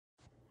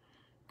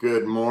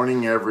Good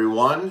morning,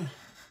 everyone.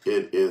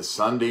 It is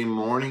Sunday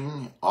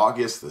morning,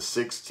 August the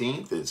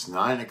 16th. It's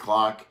 9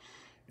 o'clock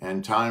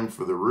and time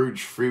for the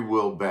Rouge Free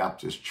Will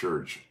Baptist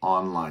Church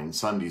online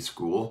Sunday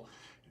school.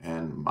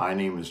 And my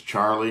name is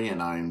Charlie,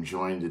 and I am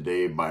joined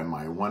today by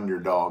my wonder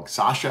dog,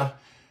 Sasha,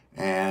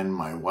 and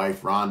my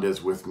wife, Rhonda,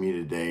 is with me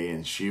today,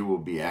 and she will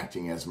be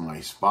acting as my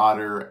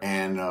spotter,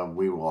 and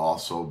we will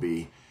also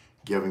be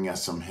giving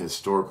us some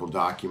historical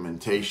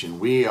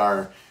documentation. We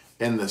are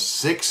in the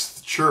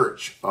sixth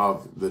church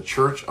of the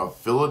Church of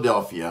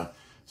Philadelphia.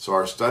 So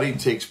our study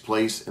takes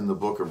place in the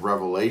book of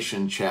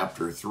Revelation,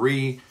 chapter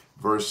 3,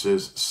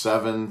 verses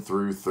 7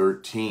 through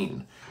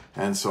 13.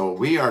 And so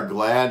we are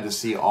glad to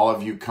see all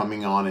of you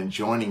coming on and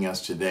joining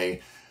us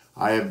today.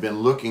 I have been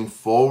looking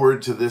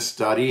forward to this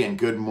study, and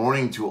good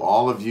morning to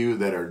all of you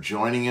that are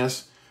joining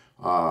us.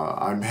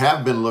 I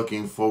have been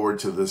looking forward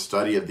to the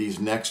study of these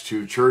next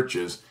two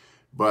churches,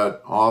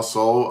 but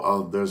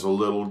also there's a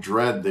little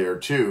dread there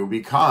too,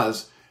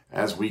 because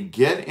as we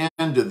get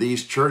into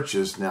these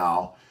churches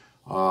now,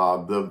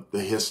 the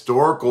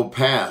historical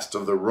past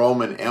of the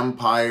Roman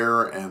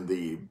Empire and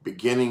the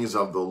beginnings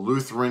of the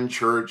Lutheran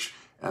Church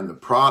and the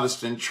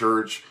Protestant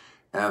Church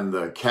and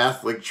the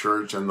Catholic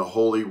Church and the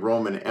Holy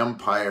Roman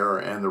Empire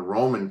and the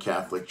Roman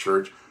Catholic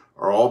Church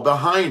are all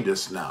behind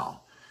us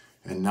now.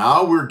 And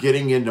now we're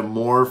getting into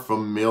more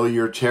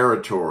familiar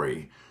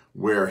territory,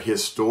 where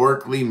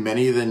historically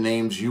many of the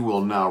names you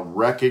will now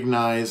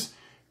recognize,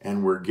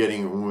 and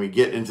when we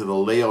get into the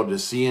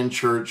Laodicean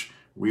church,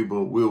 we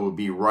will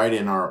be right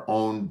in our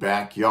own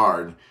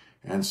backyard.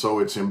 And so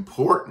it's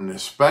important,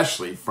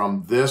 especially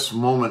from this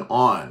moment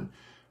on,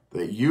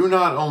 that you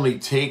not only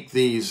take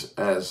these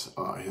as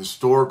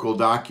historical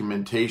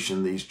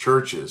documentation, these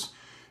churches,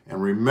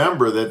 and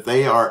remember that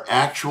they are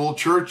actual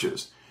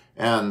churches.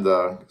 And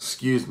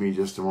excuse me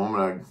just a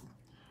moment,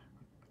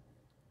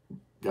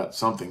 got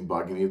something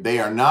bugging me. They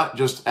are not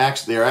just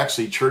they are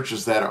actually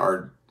churches that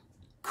are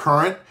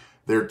current.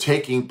 They're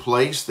taking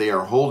place. They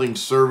are holding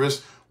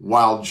service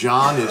while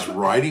John is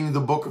writing the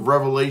book of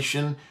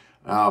Revelation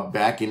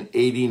back in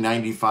AD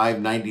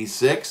 95,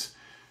 96.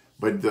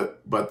 But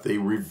the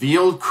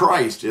revealed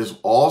Christ is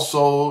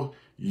also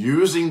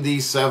using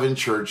these seven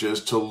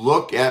churches to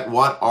look at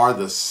what are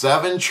the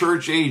seven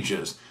church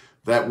ages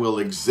that will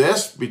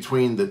exist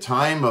between the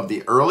time of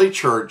the early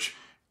church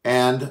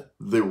and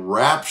the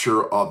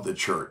rapture of the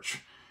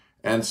church.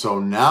 And so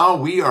now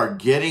we are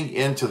getting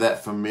into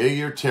that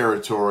familiar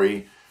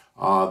territory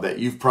that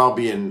you've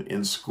probably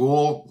in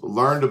school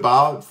learned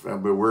about.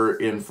 We're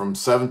in from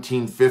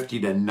 1750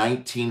 to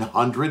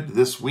 1900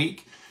 this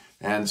week.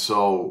 And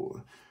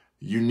so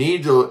you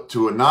need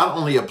to not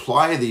only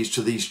apply these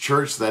to these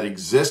churches that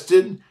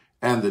existed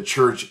and the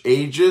church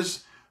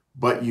ages,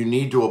 but you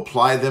need to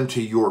apply them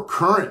to your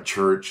current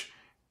church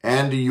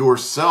and to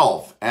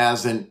yourself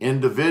as an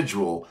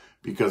individual,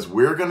 because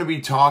we're going to be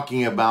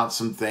talking about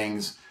some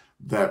things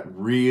that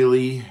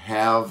really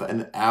have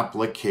an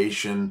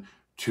application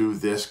to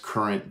this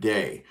current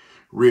day.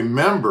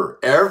 Remember,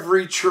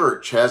 every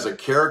church has a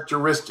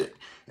characteristic,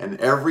 and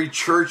every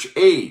church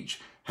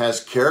age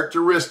has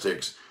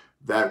characteristics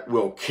that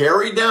will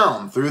carry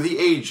down through the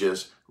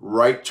ages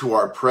right to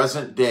our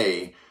present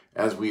day,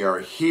 as we are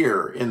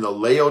here in the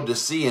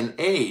Laodicean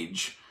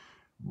age,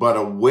 but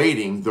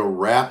awaiting the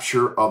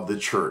rapture of the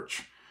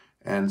church.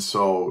 And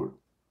so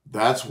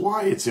that's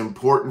why it's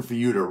important for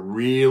you to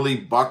really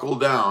buckle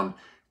down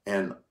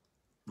and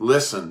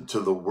listen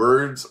to the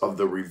words of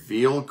the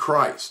revealed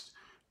Christ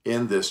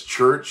in this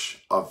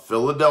church of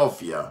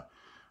Philadelphia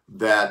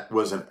that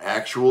was an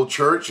actual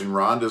church. And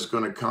Rhonda's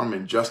going to come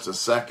in just a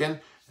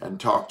second and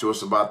talk to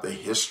us about the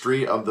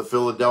history of the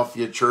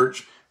Philadelphia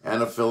church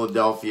and of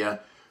Philadelphia.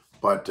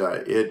 But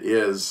it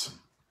is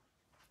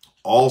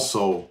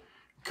also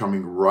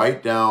coming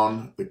right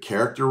down. The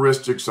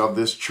characteristics of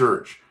this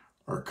church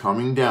are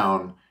coming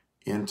down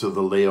into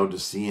the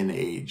Laodicean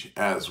age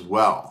as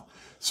well.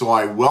 So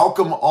I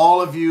welcome all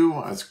of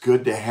you. It's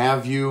good to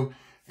have you.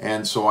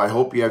 And so I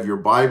hope you have your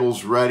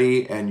Bibles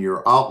ready and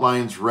your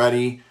outlines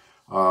ready.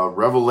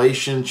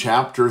 Revelation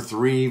chapter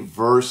 3,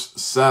 verse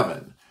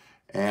 7.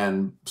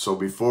 And so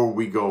before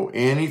we go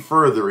any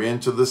further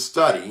into the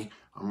study,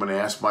 I'm going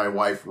to ask my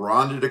wife,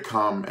 Rhonda, to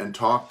come and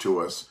talk to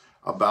us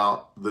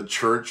about the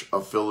Church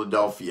of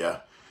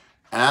Philadelphia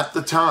at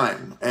the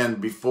time and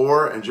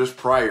before and just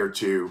prior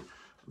to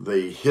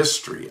the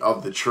history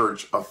of the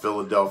Church of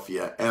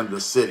Philadelphia and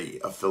the city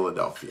of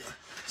Philadelphia.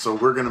 So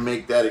we're going to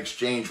make that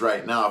exchange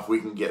right now if we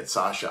can get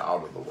Sasha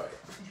out of the way.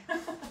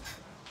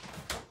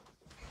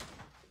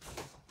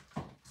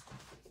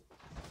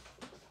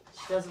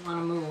 She doesn't want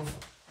to move.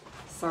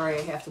 Sorry,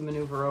 I have to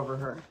maneuver over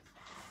her.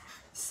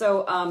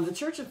 So the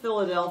Church of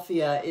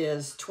Philadelphia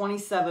is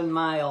 27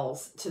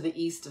 miles to the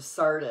east of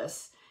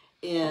Sardis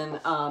in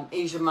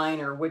Asia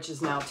Minor, which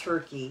is now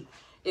Turkey.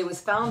 It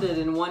was founded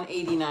in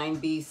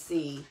 189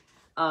 BC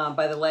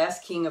by the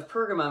last king of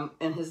Pergamum,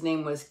 and his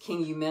name was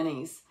King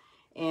Eumenes.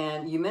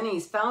 And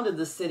Eumenes founded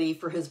the city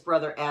for his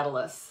brother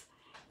Attalus.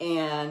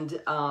 And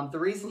the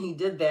reason he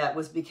did that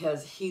was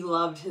because he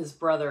loved his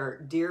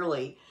brother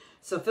dearly.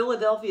 So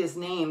Philadelphia's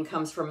name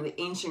comes from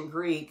the ancient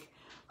Greek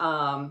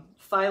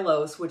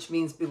philos, which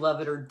means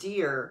beloved or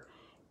dear,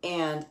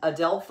 and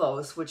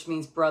adelphos, which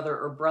means brother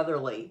or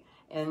brotherly,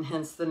 and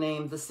hence the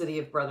name, the city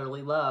of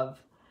brotherly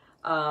love.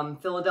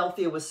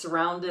 Philadelphia was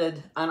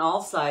surrounded on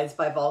all sides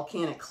by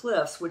volcanic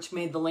cliffs, which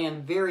made the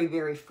land very,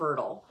 very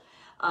fertile.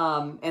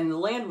 And the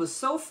land was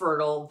so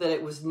fertile that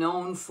it was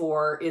known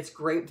for its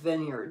grape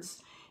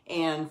vineyards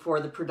and for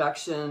the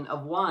production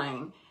of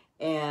wine.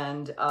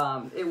 And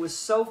it was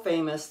so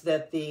famous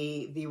that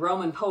the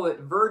Roman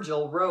poet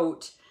Virgil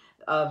wrote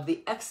of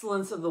the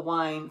excellence of the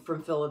wine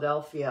from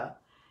Philadelphia.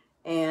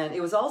 And it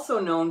was also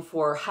known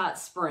for hot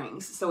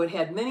springs. So it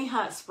had many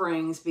hot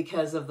springs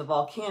because of the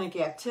volcanic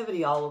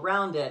activity all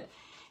around it.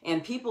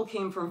 And people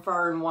came from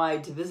far and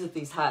wide to visit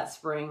these hot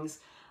springs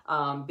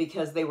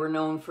because they were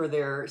known for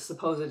their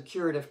supposed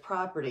curative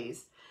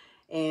properties.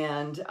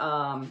 And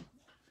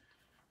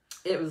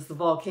it was the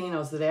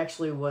volcanoes that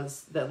actually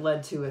that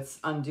led to its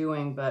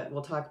undoing, but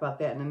we'll talk about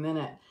that in a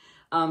minute.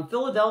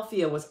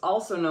 Philadelphia was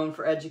also known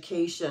for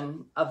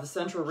education of the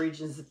central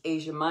regions of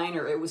Asia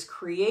Minor. It was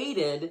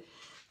created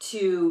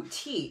to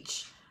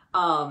teach the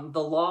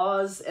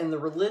laws and the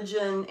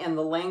religion and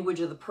the language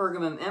of the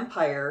Pergamum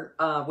Empire,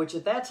 which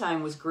at that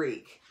time was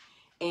Greek.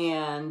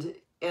 And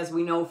as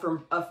we know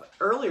from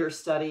earlier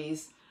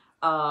studies,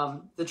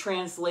 the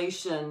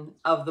translation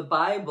of the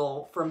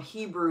Bible from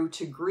Hebrew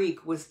to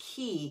Greek was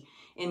key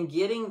in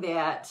getting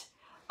that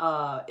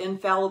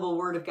infallible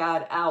Word of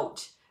God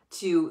out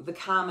to the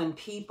common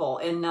people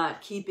and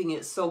not keeping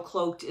it so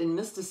cloaked in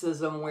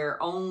mysticism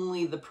where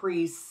only the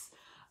priests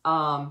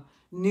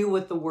knew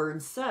what the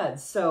Word said.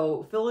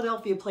 So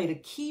Philadelphia played a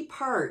key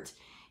part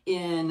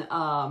in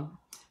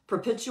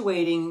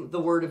perpetuating the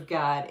Word of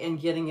God and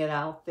getting it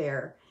out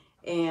there.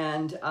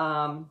 And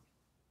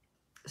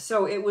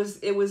so it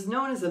was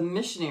known as a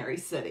missionary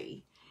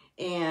city,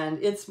 and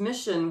its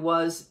mission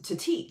was to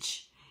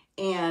teach,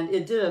 and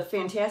it did a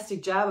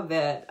fantastic job of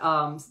it.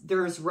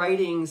 There's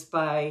writings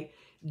by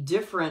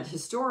different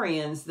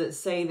historians that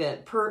say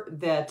that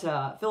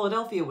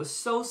Philadelphia was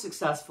so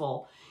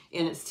successful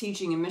in its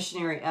teaching and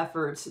missionary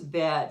efforts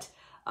that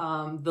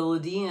the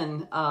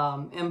Lydian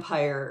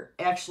Empire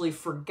actually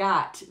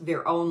forgot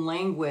their own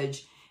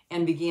language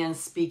and began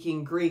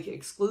speaking Greek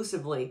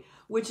exclusively,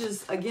 which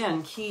is,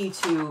 again, key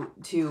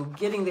to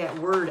getting that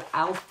word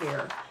out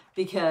there.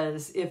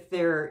 Because if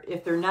they're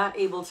not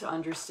able to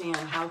understand,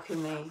 how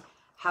can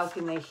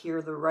they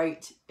hear the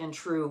right and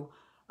true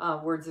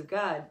words of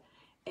God?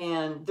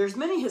 And there's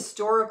many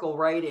historical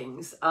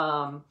writings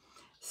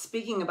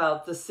speaking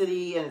about the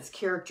city and its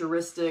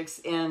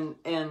characteristics, and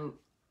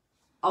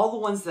all the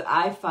ones that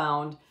I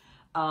found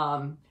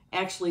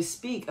actually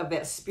speak of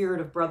that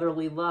spirit of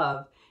brotherly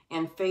love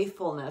and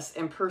faithfulness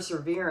and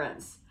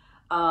perseverance.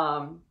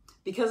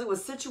 Because it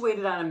was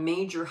situated on a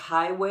major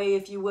highway,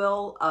 if you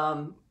will,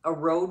 a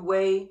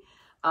roadway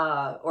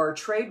or a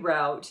trade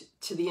route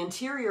to the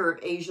interior of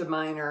Asia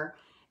Minor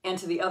and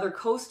to the other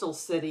coastal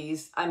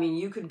cities. I mean,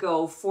 you could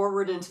go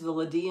forward into the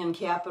Lydian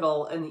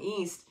capital in the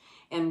east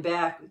and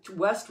back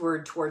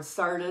westward towards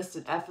Sardis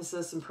and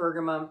Ephesus and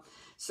Pergamum.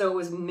 So it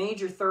was a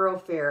major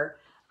thoroughfare.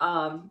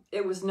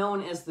 It was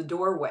known as the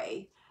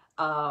doorway.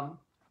 And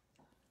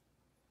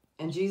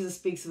Jesus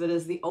speaks of it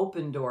as the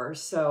open door.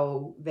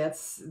 So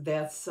that's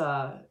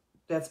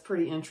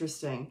pretty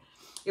interesting.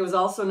 It was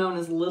also known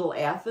as Little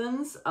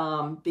Athens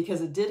because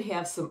it did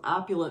have some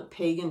opulent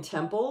pagan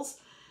temples.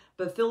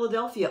 But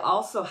Philadelphia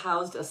also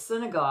housed a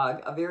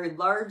synagogue, a very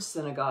large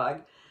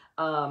synagogue,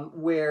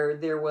 where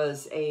there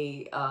was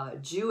a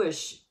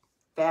Jewish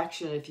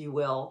faction, if you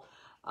will,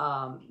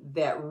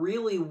 that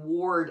really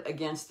warred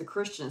against the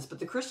Christians. But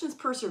the Christians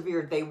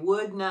persevered. They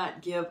would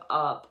not give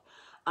up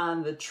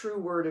on the true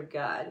Word of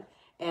God.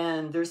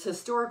 And there's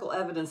historical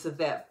evidence of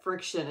that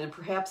friction and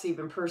perhaps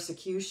even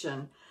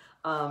persecution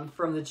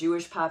from the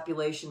Jewish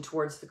population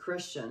towards the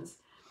Christians.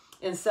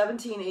 In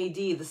 17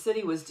 AD, the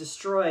city was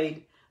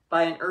destroyed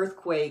by an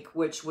earthquake,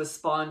 which was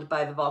spawned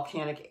by the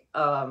volcanic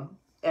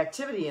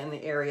activity in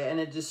the area.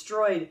 And it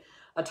destroyed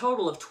a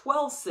total of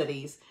 12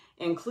 cities,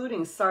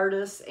 including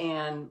Sardis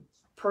and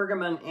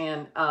Pergamon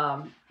and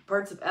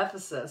parts of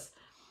Ephesus.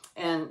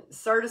 And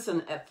Sardis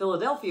and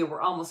Philadelphia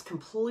were almost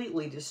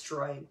completely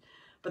destroyed.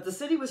 But the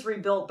city was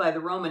rebuilt by the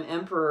Roman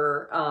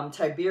Emperor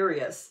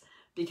Tiberius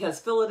because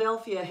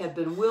Philadelphia had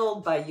been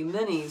willed by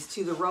Eumenes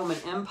to the Roman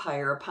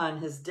Empire upon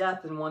his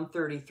death in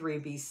 133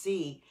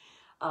 BC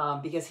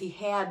because he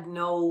had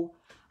no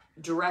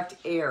direct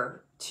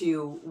heir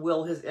to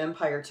will his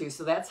empire to.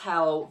 So that's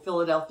how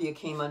Philadelphia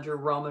came under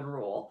Roman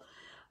rule.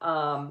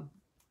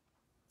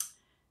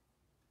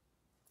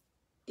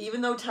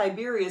 Even though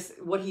Tiberius,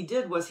 what he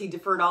did was he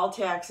deferred all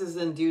taxes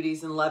and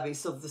duties and levies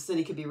so that the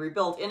city could be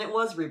rebuilt. And it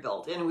was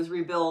rebuilt. And it was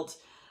rebuilt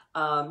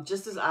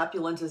just as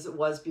opulent as it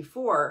was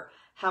before.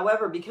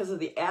 However, because of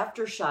the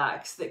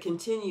aftershocks that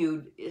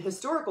continued,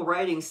 historical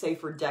writings say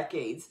for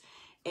decades,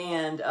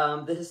 And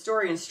the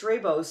historian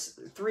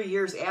Strabos, 3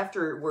 years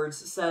afterwards,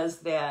 says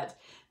that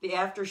the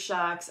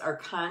aftershocks are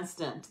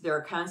constant. There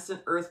are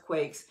constant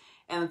earthquakes,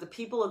 and that the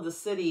people of the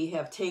city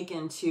have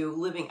taken to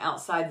living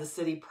outside the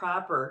city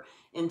proper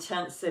in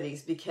tent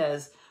cities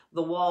because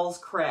the walls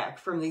crack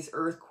from these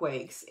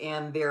earthquakes,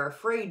 and they're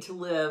afraid to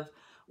live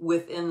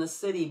within the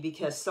city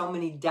because so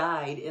many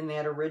died in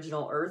that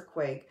original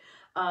earthquake.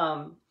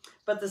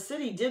 But the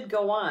city did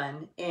go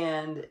on,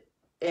 and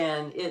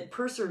it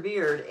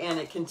persevered, and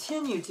it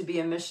continued to be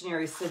a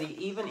missionary city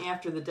even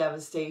after the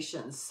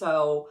devastation.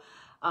 So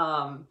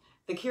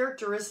the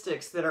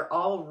characteristics that are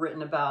all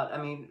written about,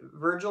 I mean,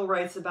 Virgil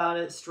writes about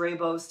it,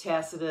 Strabos,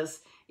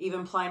 Tacitus,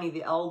 even Pliny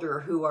the Elder,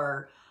 who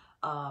are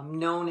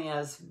known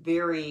as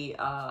very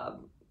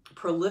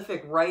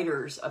prolific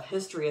writers of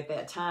history at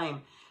that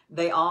time,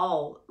 they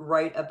all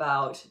write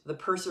about the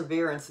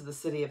perseverance of the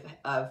city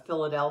of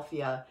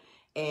Philadelphia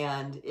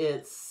and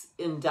its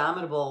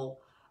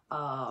indomitable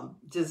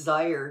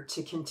desire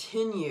to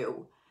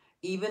continue,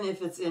 even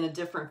if it's in a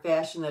different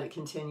fashion that it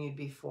continued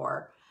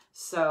before.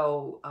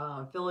 So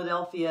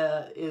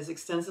Philadelphia is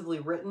extensively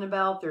written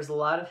about. There's a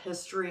lot of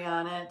history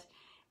on it,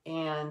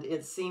 and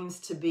it seems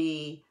to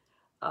be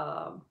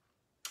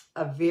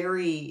a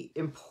very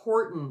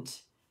important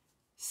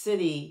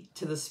city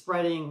to the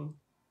spreading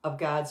of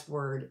God's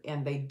word,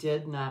 and they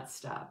did not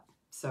stop.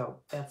 So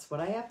that's what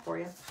I have for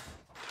you.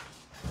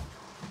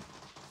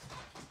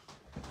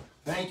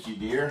 Thank you,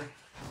 dear.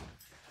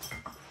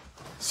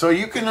 So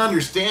you can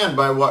understand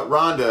by what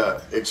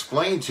Rhonda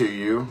explained to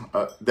you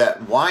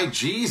that why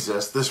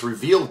Jesus, this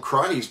revealed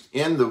Christ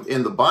in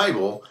the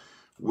Bible,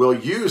 will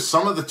use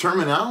some of the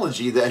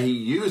terminology that he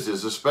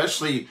uses.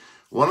 Especially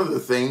one of the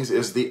things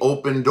is the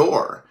open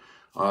door.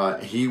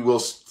 He will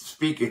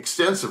speak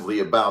extensively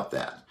about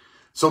that.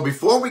 So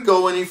before we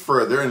go any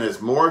further, and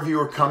as more of you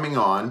are coming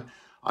on,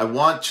 I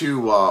want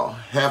to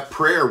have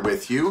prayer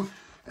with you,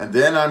 and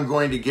then I'm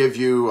going to give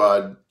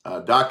you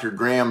Dr.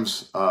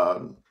 Graham's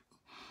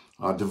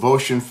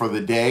devotion for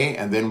the day,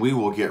 and then we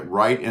will get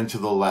right into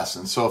the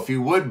lesson. So if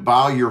you would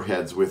bow your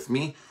heads with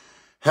me.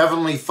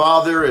 Heavenly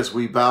Father, as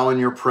we bow in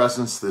your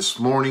presence this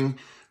morning,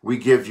 we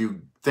give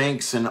you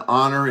thanks and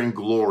honor and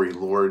glory,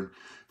 Lord,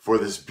 for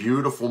this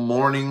beautiful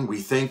morning.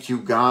 We thank you,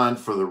 God,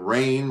 for the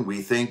rain.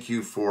 We thank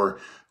you for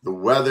the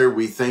weather.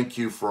 We thank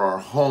you for our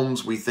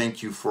homes. We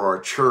thank you for our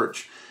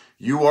church.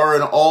 You are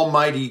an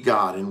almighty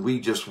God, and we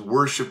just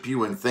worship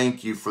you and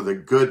thank you for the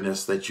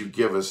goodness that you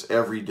give us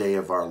every day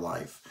of our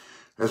life.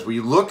 As we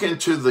look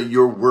into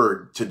your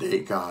word today,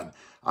 God,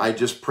 I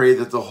just pray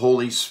that the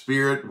Holy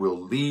Spirit will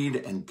lead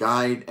and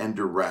guide and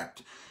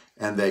direct,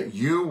 and that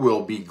you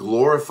will be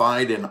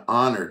glorified and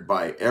honored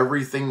by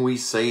everything we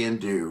say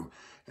and do.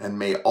 And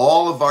may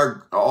all of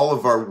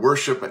our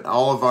worship and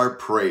all of our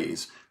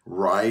praise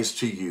rise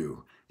to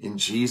you. In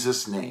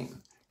Jesus'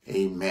 name,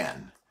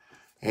 amen.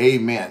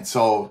 Amen.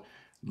 So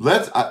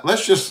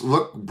let's just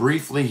look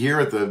briefly here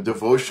at the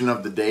devotion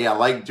of the day. I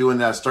like doing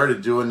that. I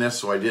started doing this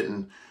so I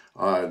didn't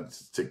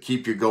to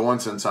keep you going,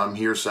 since I'm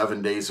here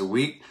 7 days a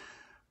week.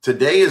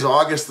 Today is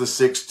August the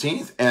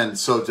 16th, and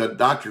so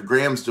Dr.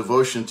 Graham's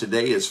devotion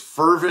today is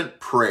fervent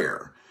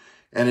prayer.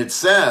 And it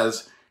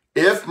says,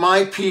 if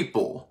my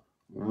people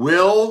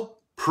will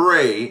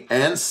pray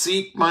and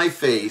seek my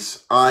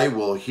face, I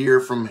will hear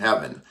from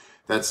heaven.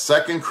 That's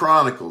 2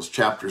 Chronicles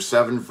chapter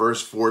 7,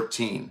 verse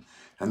 14.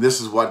 And this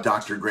is what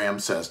Dr. Graham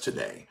says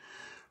today.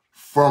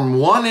 From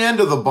one end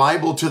of the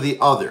Bible to the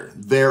other,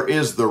 there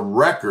is the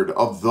record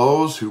of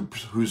those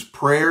whose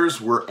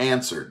prayers were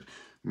answered.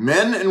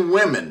 Men and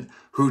women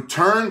who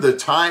turned the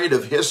tide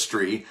of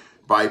history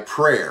by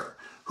prayer,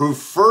 who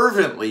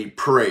fervently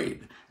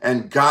prayed,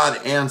 and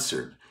God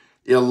answered.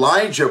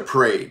 Elijah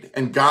prayed,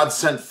 and God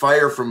sent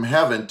fire from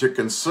heaven to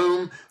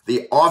consume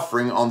the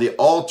offering on the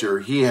altar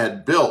he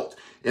had built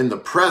in the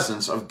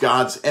presence of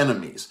God's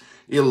enemies.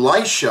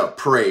 Elisha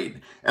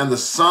prayed, and the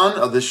son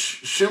of the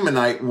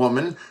Shunammite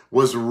woman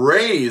was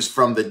raised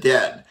from the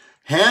dead.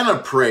 Hannah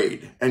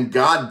prayed, and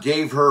God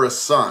gave her a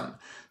son.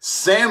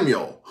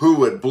 Samuel, who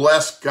would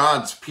bless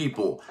God's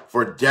people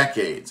for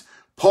decades.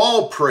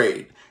 Paul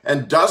prayed,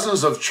 and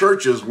dozens of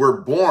churches were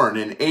born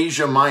in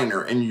Asia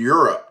Minor and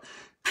Europe.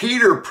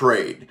 Peter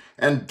prayed,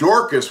 and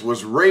Dorcas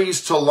was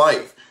raised to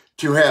life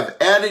to have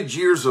added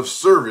years of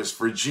service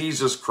for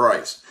Jesus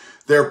Christ.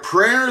 Their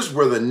prayers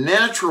were the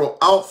natural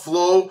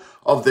outflow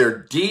of their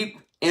deep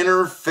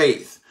inner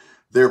faith.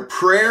 Their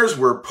prayers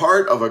were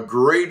part of a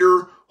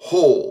greater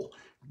whole.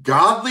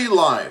 Godly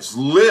lives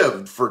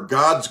lived for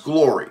God's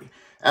glory.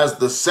 As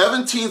the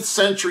 17th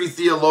century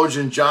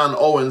theologian John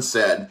Owen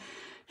said,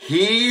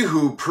 he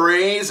who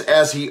prays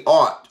as he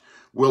ought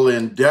will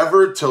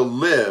endeavor to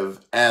live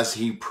as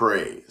he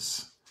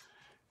prays.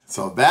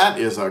 So that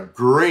is a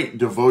great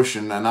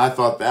devotion, and I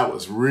thought that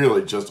was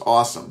really just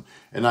awesome,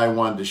 and I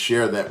wanted to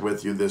share that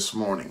with you this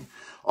morning.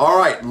 All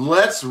right,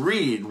 let's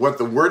read what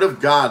the Word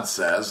of God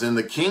says in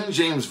the King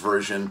James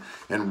Version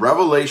in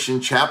Revelation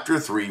chapter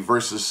 3,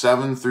 verses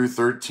 7 through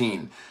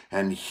 13.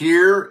 And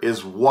here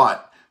is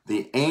what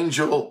the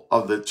angel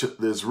of the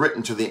is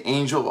written to the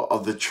angel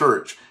of the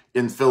church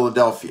in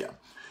Philadelphia.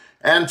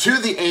 And to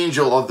the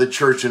angel of the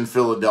church in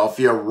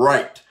Philadelphia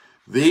write,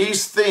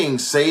 these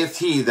things saith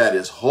he that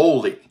is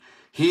holy,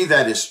 he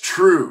that is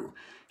true,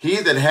 he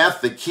that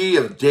hath the key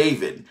of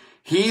David,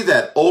 he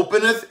that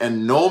openeth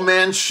and no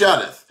man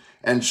shutteth,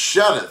 and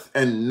shutteth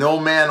and no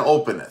man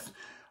openeth.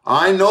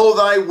 I know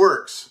thy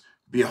works.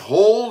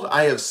 Behold,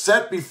 I have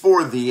set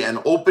before thee an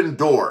open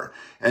door,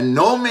 and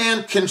no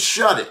man can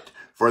shut it.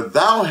 For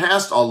thou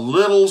hast a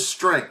little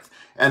strength,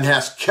 and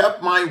hast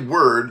kept my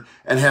word,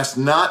 and hast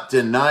not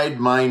denied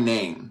my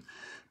name.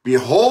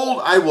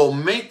 Behold, I will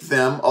make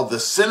them of the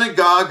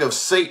synagogue of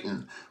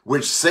Satan,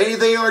 which say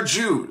they are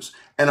Jews,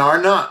 and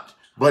are not,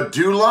 but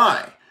do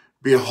lie.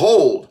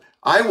 Behold,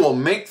 I will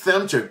make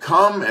them to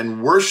come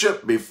and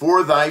worship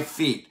before thy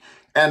feet,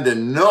 and to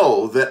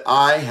know that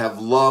I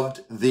have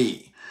loved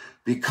thee.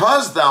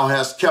 Because thou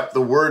hast kept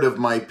the word of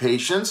my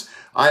patience,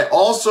 I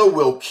also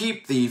will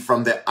keep thee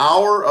from the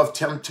hour of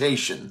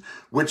temptation,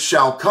 which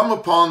shall come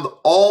upon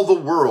all the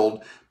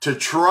world to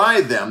try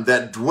them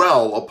that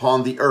dwell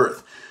upon the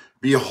earth.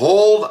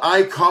 Behold,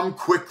 I come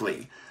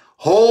quickly.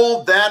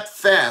 Hold that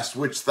fast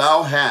which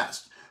thou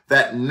hast,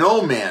 that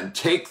no man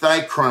take thy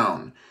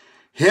crown.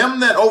 Him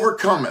that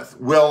overcometh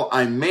will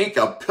I make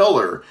a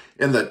pillar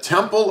in the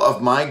temple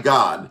of my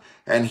God,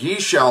 and he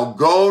shall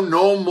go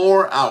no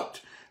more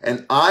out.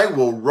 And I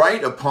will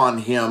write upon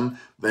him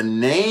the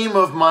name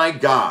of my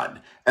God,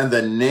 and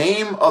the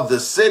name of the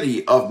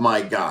city of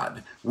my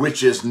God,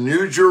 which is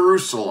New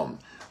Jerusalem,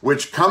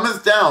 which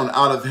cometh down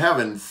out of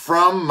heaven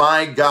from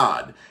my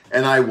God.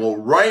 And I will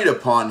write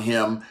upon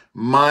him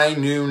my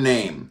new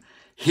name.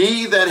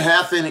 He that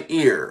hath an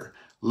ear,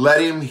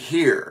 let him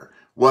hear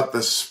what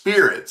the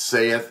Spirit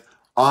saith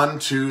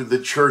unto the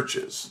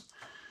churches.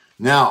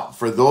 Now,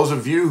 for those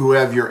of you who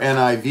have your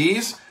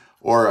NIVs,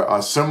 or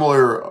a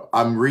similar,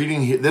 I'm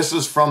reading here, this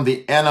is from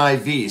the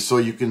NIV, so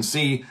you can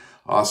see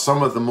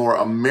some of the more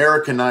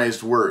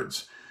Americanized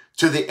words.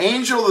 To the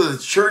angel of the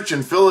church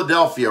in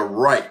Philadelphia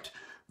write,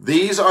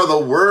 these are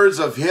the words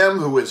of him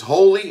who is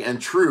holy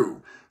and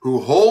true,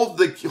 who holds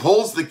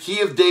the key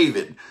of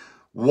David.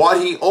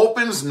 What he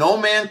opens, no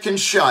man can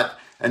shut,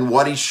 and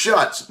what he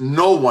shuts,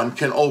 no one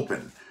can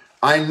open.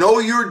 I know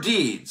your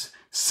deeds.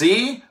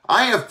 See,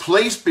 I have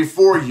placed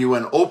before you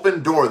an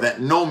open door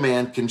that no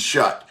man can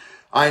shut.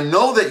 I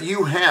know that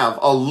you have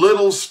a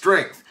little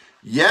strength,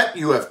 yet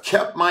you have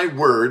kept my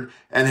word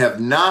and have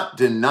not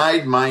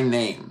denied my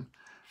name.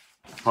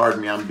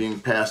 Pardon me, I'm being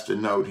passed a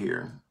note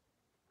here.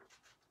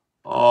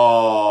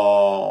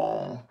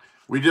 Oh,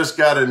 we just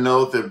got a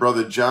note that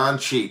Brother John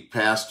Cheek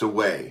passed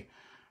away.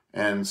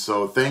 And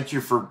so thank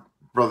you for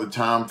Brother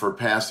Tom for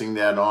passing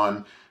that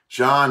on.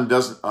 John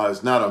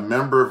is not a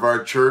member of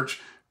our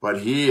church,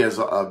 but he has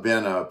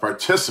been a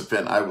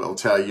participant, I will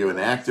tell you, an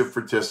active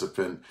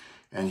participant.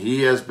 And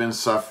he has been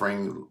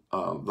suffering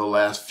the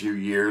last few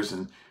years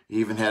and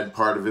even had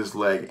part of his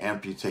leg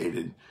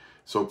amputated.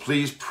 So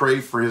please pray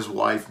for his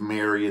wife,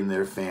 Mary, and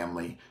their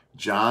family.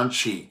 John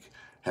Cheek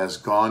has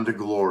gone to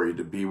glory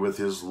to be with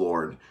his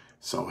Lord.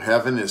 So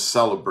heaven is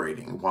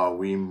celebrating while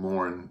we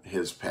mourn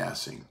his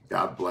passing.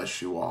 God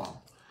bless you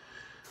all.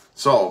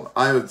 So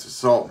I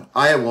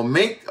will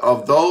make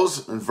of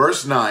those, in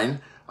verse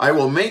 9, I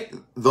will make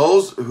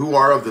those who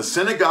are of the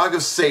synagogue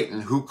of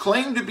Satan, who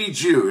claim to be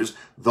Jews,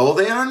 though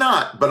they are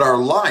not, but are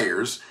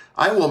liars,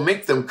 I will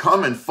make them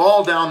come and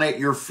fall down at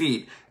your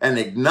feet and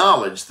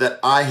acknowledge that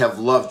I have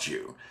loved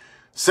you.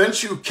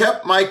 Since you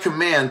kept my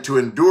command to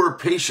endure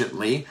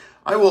patiently,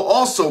 I will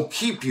also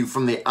keep you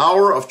from the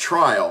hour of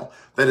trial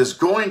that is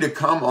going to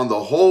come on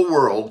the whole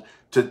world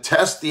to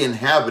test the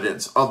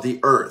inhabitants of the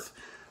earth.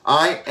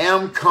 I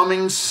am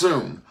coming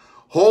soon.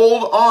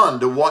 Hold on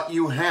to what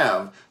you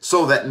have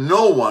so that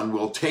no one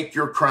will take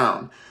your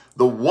crown.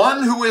 The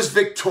one who is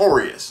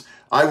victorious,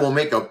 I will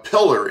make a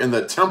pillar in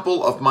the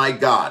temple of my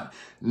God.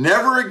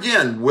 Never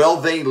again will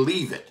they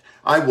leave it.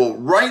 I will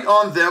write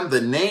on them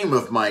the name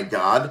of my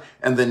God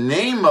and the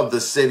name of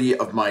the city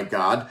of my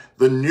God,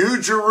 the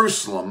New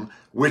Jerusalem,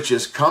 which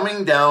is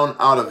coming down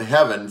out of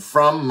heaven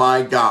from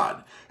my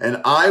God. And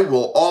I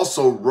will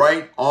also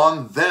write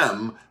on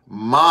them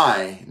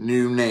my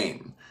new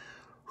name.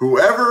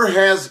 Whoever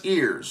has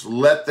ears,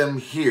 let them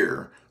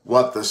hear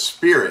what the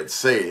Spirit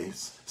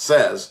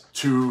says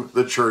to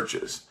the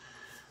churches.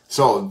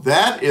 So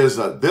that is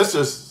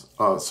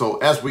so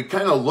as we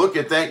kind of look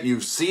at that, you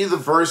see the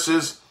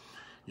verses,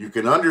 you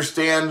can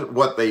understand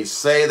what they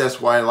say. That's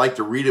why I like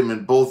to read them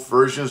in both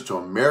versions to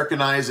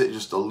Americanize it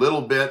just a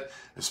little bit,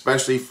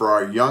 especially for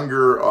our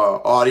younger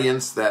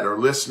audience that are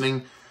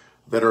listening,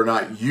 that are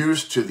not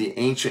used to the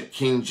ancient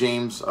King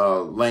James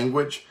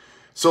language.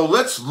 So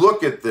let's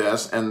look at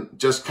this and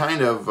just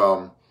kind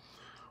of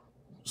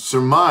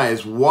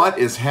surmise what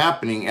is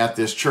happening at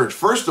this church.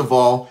 First of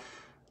all,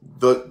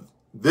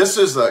 this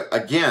is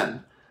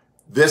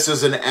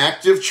an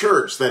active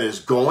church that is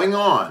going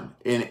on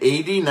in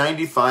AD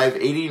 95,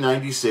 AD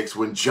 96,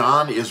 when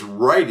John is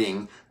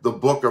writing the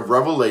book of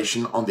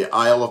Revelation on the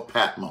Isle of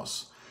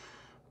Patmos.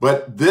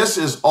 But this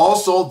is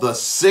also the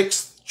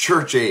sixth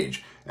church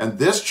age. And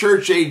this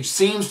church age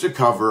seems to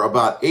cover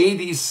about AD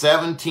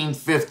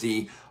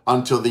 1750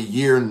 until the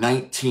year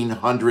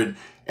 1900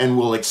 and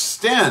will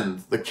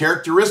extend the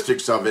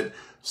characteristics of it.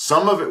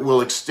 Some of it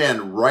will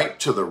extend right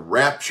to the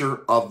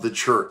rapture of the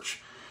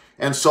church.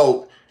 And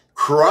so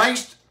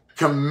Christ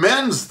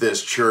commends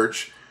this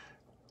church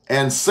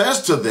and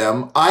says to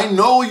them, I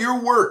know your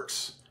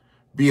works.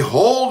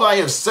 Behold, I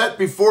have set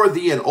before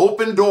thee an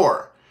open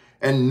door,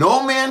 and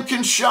no man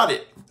can shut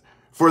it.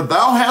 For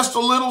thou hast a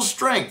little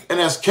strength, and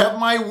hast kept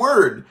my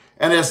word,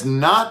 and hast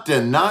not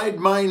denied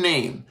my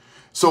name.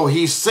 So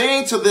he's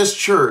saying to this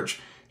church,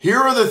 here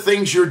are the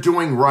things you're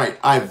doing right.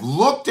 I've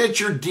looked at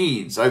your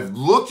deeds. I've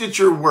looked at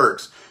your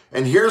works.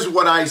 And here's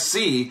what I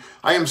see.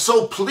 I am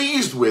so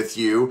pleased with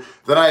you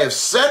that I have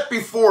set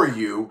before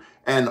you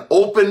an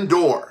open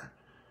door.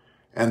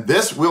 And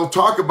this, we'll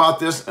talk about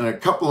this in a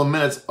couple of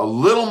minutes a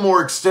little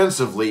more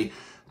extensively,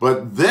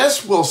 but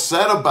this will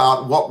set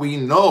about what we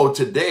know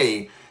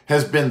today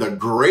has been the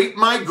Great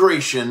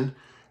Migration,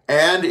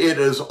 and it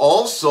is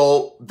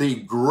also the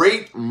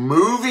great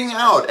moving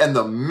out and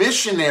the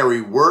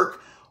missionary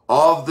work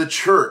of the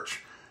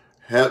church.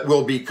 It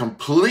will be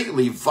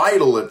completely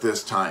vital at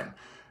this time.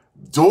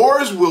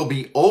 Doors will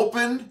be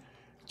opened.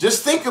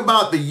 Just think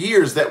about the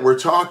years that we're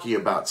talking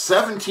about,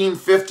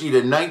 1750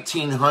 to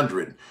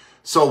 1900.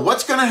 So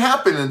what's going to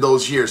happen in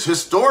those years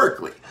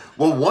historically?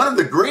 Well, one of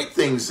the great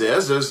things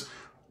is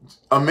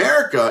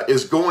America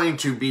is going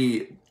to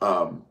be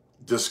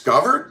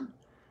discovered.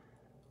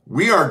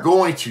 We are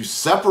going to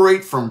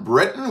separate from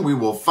Britain. We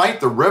will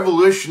fight the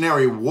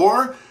Revolutionary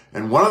War.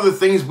 And one of the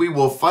things we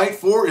will fight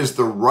for is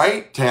the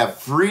right to have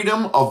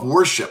freedom of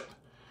worship.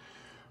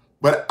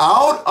 But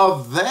out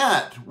of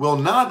that will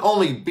not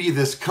only be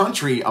this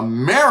country,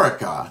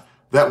 America,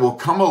 that will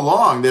come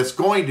along, that's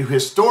going to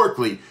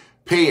historically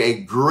pay a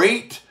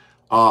great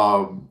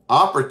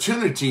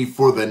opportunity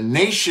for the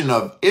nation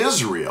of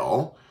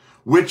Israel,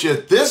 which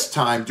at this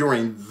time,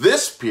 during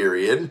this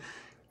period,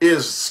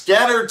 is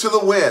scattered to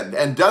the wind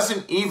and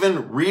doesn't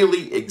even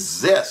really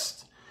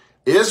exist.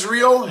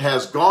 Israel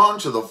has gone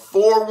to the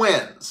four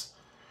winds,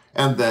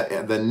 and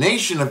the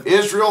nation of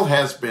Israel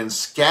has been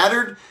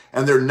scattered,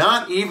 and they're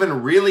not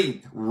even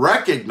really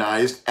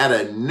recognized as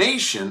a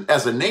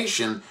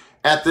nation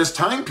at this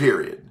time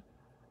period.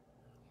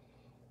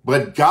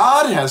 But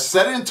God has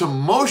set into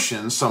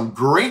motion some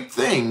great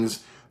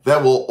things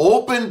that will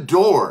open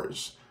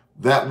doors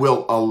that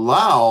will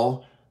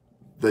allow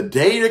the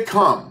day to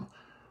come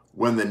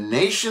when the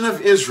nation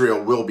of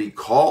Israel will be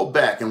called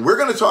back. And we're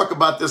going to talk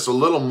about this a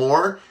little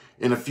more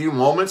in a few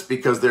moments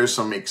because there's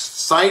some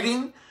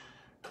exciting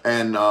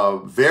and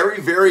very,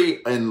 very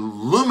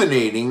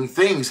illuminating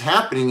things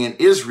happening in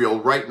Israel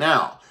right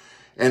now.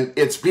 And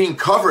it's being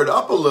covered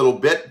up a little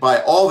bit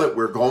by all that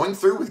we're going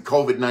through with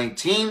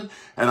COVID-19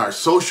 and our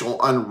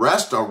social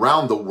unrest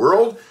around the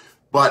world.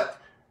 But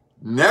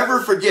never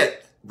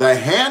forget, the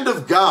hand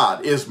of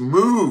God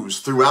moves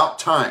throughout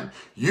time.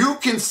 You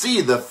can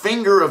see the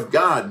finger of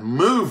God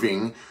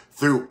moving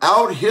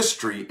throughout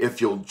history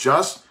if you'll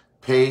just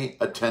pay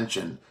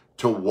attention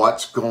to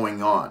what's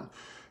going on.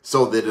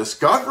 So the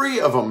discovery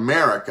of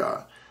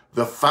America,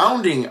 the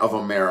founding of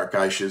America,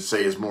 I should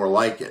say, is more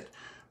like it.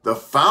 The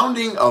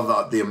founding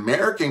of the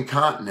American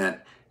continent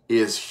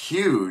is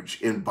huge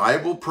in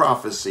Bible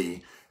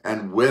prophecy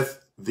and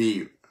with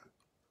the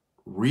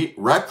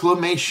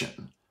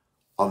reclamation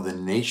of the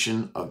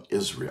nation of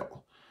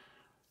Israel.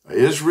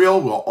 Israel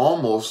will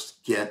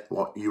almost get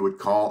what you would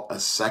call a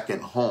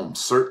second home,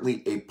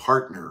 certainly a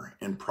partner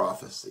in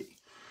prophecy.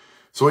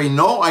 So I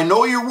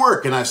know your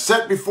work, and I've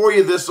set before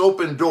you this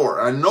open door.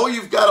 I know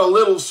you've got a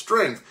little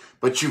strength,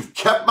 but you've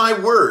kept my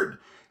word,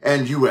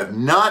 and you have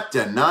not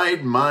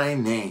denied my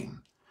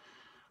name.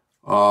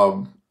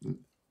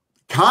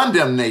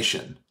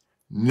 Condemnation,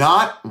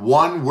 not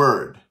one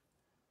word.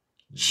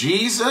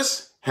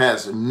 Jesus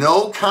has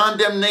no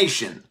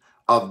condemnation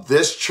of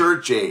this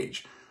church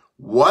age.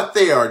 What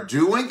they are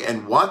doing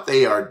and what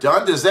they are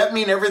done, does that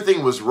mean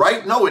everything was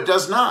right? No, it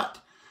does not.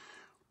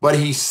 But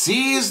he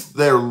sees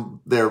their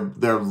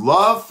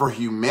love for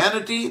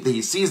humanity.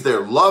 He sees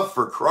their love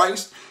for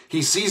Christ.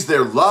 He sees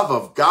their love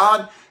of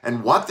God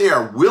and what they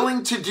are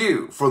willing to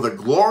do for the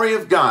glory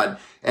of God.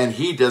 And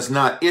he does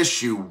not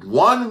issue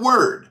one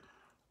word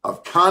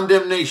of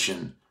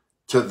condemnation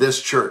to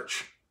this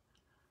church.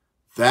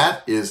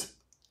 That is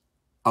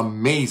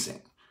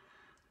amazing.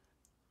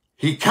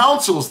 He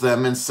counsels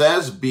them and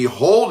says,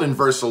 behold, in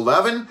verse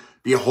 11,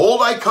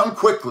 behold, I come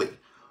quickly.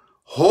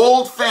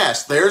 Hold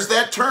fast. There's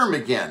that term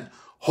again.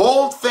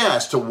 Hold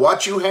fast to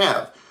what you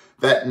have,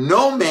 that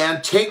no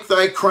man take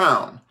thy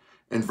crown.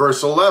 In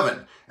verse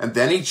 11. And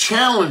then he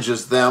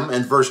challenges them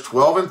in verse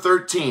 12 and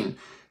 13.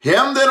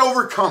 Him that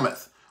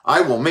overcometh,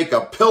 I will make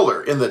a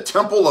pillar in the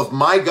temple of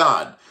my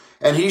God,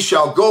 and he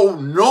shall go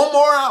no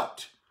more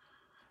out.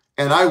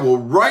 And I will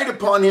write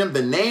upon him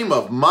the name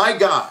of my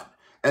God,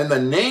 and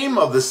the name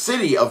of the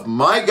city of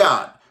my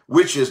God,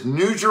 which is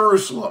New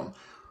Jerusalem.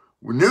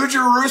 New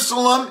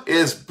Jerusalem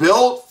is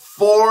built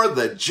for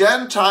the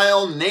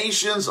Gentile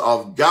nations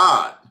of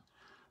God.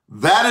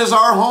 That is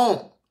our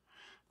home.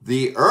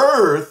 The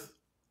earth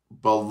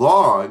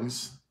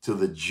belongs to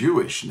the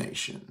Jewish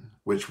nation,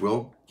 which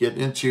we'll get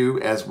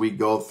into as we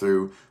go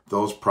through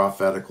those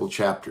prophetical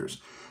chapters,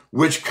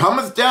 which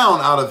cometh down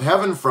out of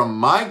heaven from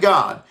my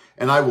God,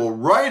 and I will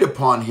write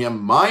upon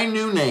him my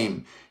new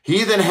name.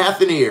 He that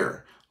hath an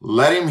ear,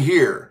 let him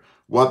hear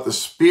what the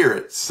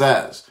Spirit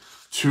says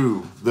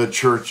to the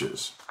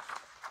churches.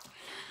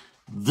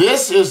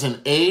 This is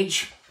an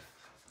age,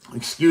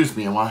 excuse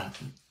me, I'll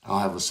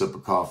have a sip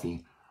of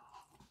coffee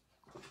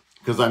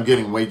because I'm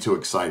getting way too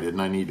excited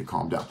and I need to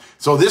calm down.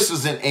 So this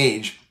is an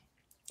age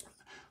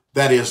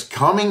that is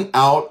coming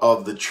out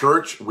of the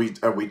church. We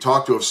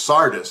talked to of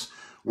Sardis,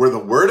 where the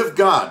word of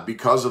God,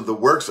 because of the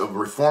works of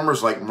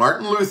reformers like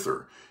Martin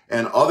Luther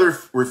and other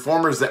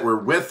reformers that were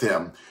with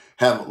him,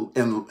 have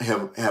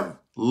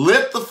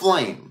lit the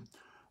flame,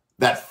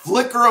 that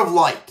flicker of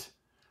light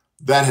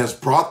that has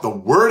brought the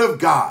word of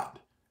God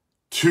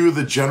to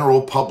the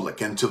general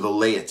public and to the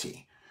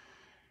laity.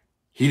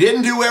 He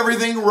didn't do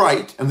everything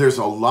right, and there's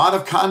a lot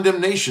of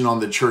condemnation on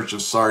the church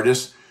of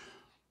Sardis,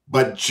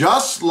 but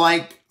just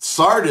like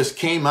Sardis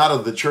came out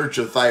of the church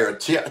of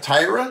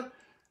Thyatira,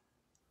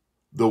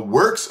 the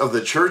works of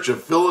the church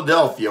of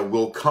Philadelphia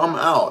will come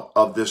out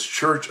of this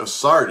church of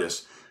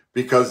Sardis,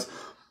 because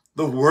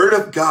the word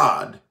of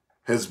God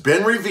has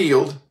been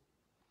revealed,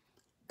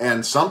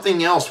 and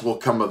something else will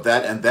come of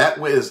that, and that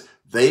is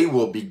they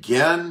will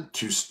begin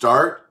to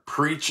start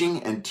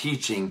preaching and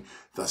teaching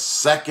the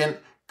second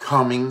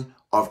coming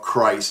of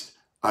Christ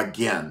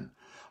again.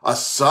 A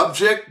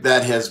subject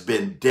that has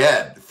been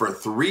dead for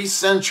 3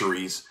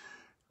 centuries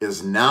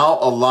is now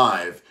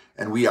alive,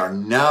 and we are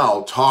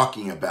now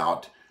talking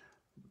about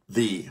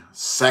the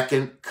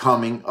second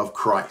coming of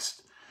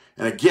Christ.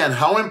 And again,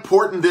 how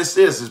important this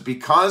is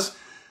because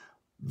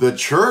the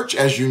church,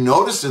 as you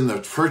notice in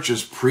the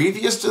churches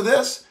previous to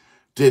this,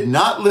 did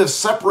not live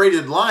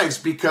separated lives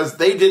because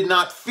they did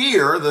not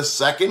fear the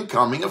second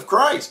coming of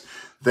Christ.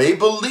 They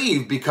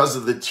believed, because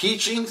of the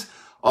teachings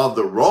of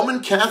the Roman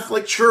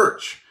Catholic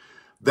Church,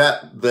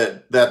 that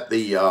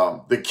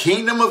the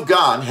kingdom of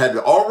God had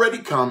already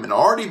come and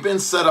already been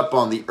set up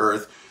on the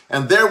earth,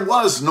 and there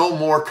was no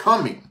more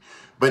coming.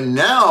 But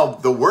now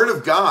the word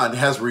of God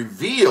has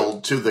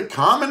revealed to the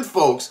common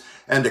folks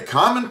and to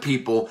common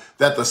people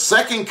that the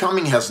second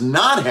coming has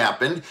not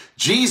happened.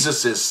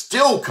 Jesus is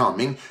still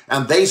coming,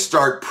 and they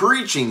start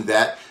preaching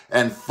that,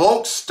 and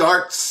folks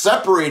start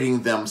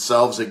separating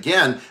themselves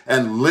again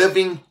and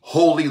living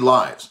holy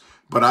lives.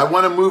 But I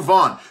want to move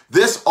on.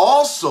 This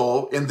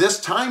also, in this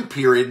time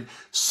period,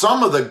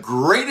 some of the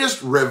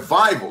greatest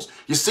revivals.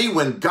 You see,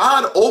 when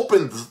God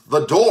opened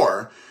the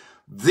door,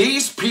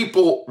 these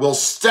people will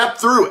step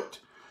through it.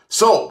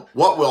 So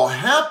what will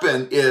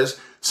happen is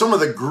some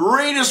of the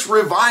greatest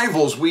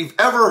revivals we've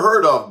ever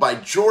heard of by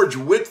George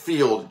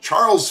Whitefield,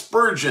 Charles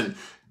Spurgeon,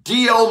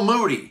 D.L.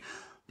 Moody.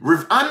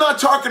 I'm not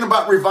talking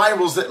about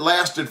revivals that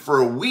lasted for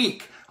a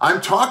week. I'm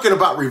talking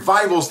about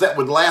revivals that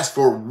would last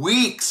for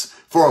weeks,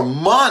 for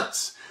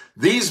months.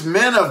 These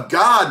men of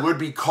God would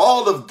be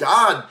called of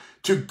God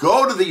to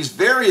go to these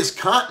various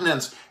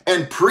continents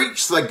and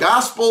preach the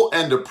gospel,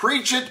 and to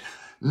preach it.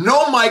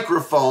 No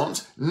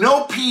microphones,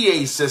 no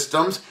PA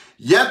systems,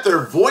 yet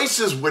their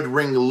voices would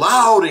ring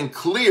loud and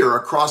clear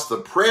across the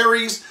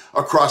prairies,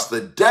 across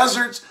the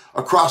deserts,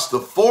 across the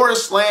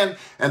forest land,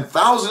 and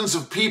thousands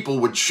of people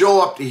would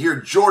show up to hear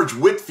George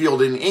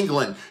Whitefield in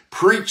England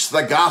preach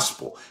the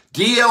gospel,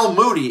 D.L.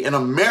 Moody in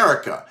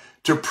America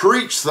to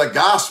preach the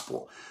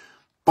gospel.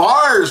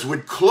 Bars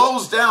would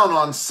close down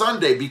on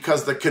Sunday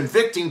because the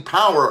convicting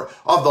power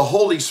of the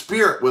Holy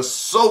Spirit was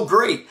so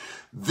great.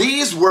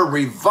 These were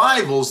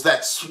revivals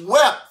that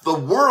swept the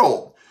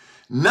world.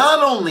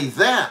 Not only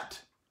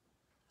that,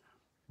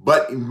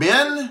 but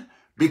men,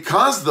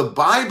 because the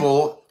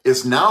Bible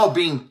is now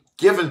being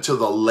given to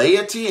the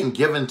laity and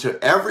given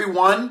to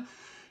everyone,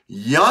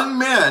 young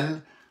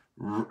men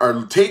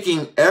are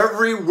taking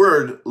every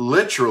word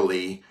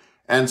literally.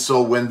 And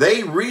so when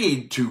they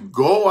read to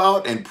go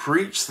out and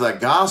preach the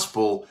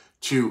gospel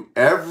to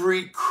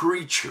every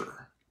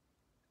creature,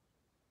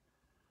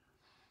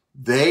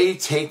 they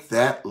take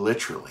that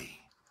literally.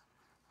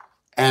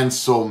 And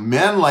so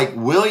men like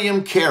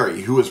William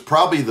Carey, who is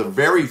probably the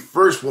very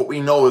first, what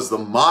we know as the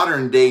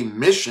modern day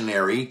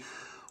missionary,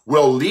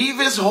 will leave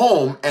his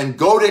home and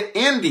go to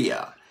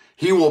India.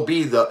 He will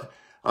be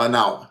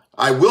now,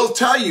 I will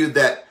tell you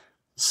that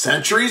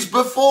centuries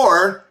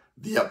before,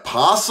 the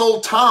Apostle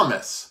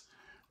Thomas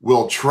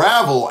will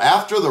travel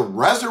after the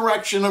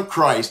resurrection of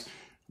Christ,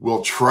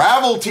 will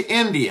travel to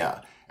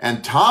India.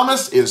 And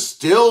Thomas is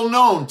still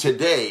known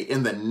today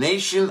in the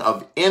nation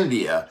of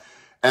India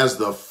as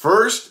the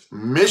first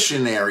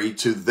missionary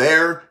to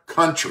their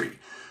country.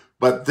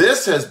 But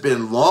this has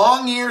been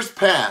long years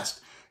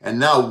past, and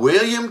now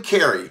William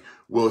Carey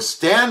will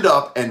stand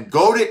up and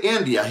go to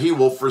India. He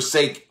will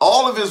forsake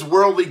all of his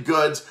worldly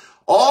goods,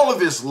 all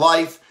of his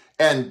life,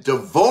 and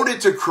devote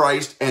it to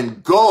Christ,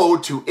 and go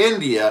to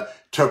India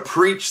to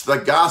preach the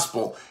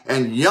gospel.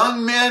 And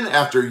young men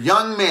after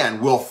young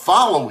man will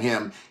follow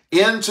him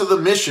into the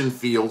mission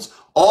fields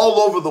all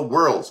over the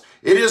world.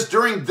 It is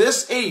during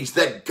this age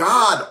that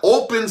God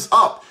opens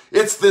up.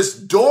 It's this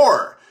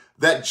door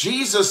that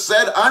Jesus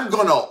said, I'm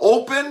going to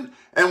open,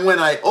 and when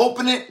I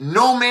open it,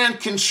 no man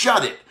can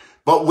shut it.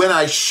 But when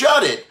I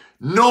shut it,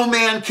 no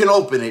man can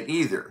open it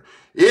either.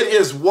 It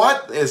is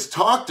what is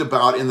talked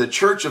about in the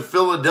Church of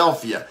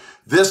Philadelphia,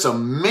 this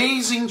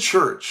amazing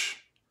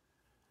church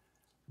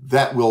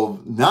that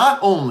will not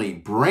only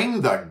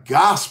bring the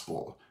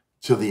gospel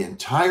to the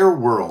entire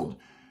world,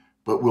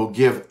 but will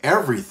give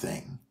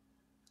everything.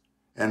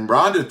 And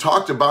Rhonda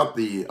talked about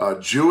the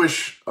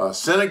Jewish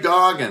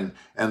synagogue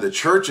and the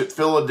church at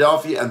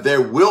Philadelphia, and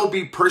there will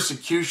be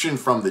persecution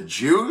from the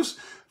Jews.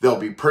 There'll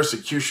be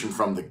persecution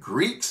from the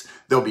Greeks.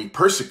 There'll be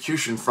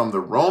persecution from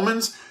the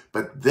Romans,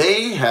 but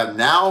they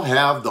now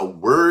have the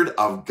word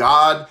of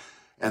God,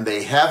 and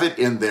they have it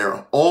in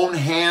their own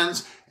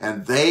hands,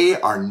 and they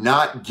are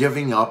not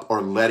giving up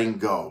or letting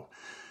go.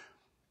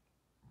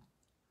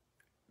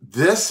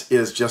 This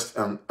is just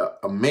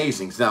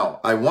amazing. Now,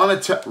 I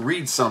want to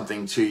read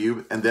something to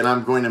you, and then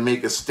I'm going to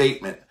make a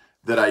statement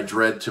that I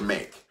dread to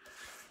make,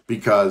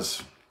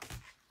 because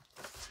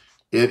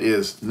it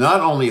is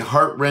not only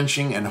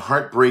heart-wrenching and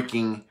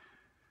heartbreaking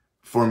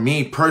for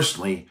me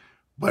personally,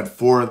 but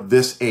for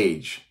this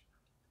age,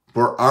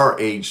 for our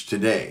age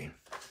today.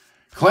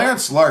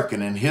 Clarence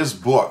Larkin, in his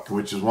book,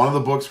 which is one of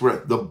the books,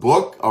 the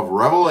Book of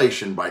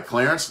Revelation by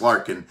Clarence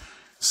Larkin,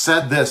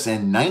 said this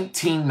in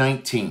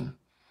 1919.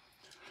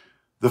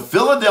 The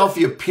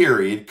Philadelphia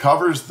period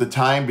covers the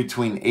time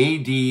between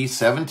AD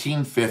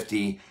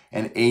 1750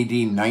 and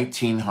AD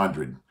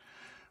 1900.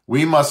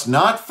 We must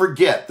not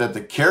forget that the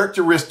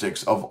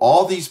characteristics of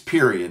all these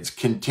periods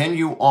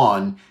continue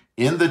on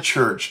in the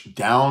church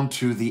down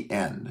to the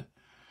end.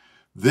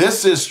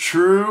 This is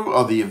true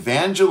of the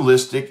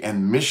evangelistic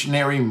and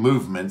missionary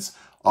movements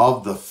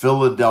of the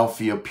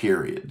Philadelphia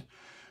period,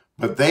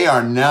 but they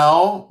are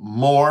now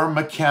more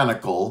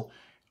mechanical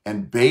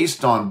and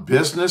based on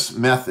business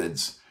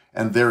methods,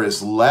 and there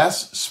is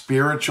less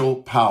spiritual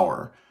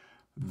power.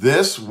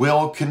 This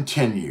will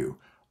continue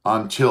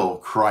until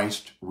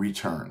Christ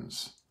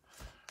returns.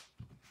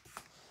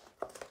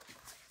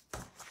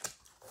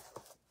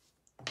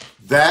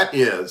 That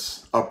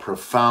is a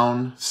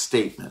profound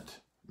statement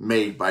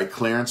made by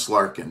Clarence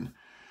Larkin.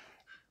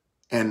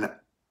 And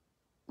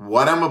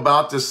what I'm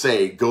about to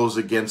say goes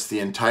against the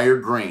entire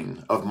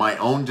grain of my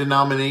own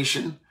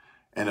denomination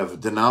and of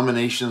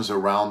denominations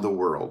around the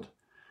world.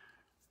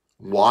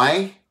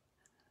 Why?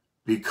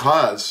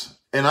 Because,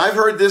 and I've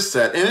heard this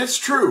said, and it's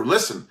true,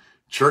 listen,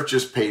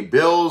 churches pay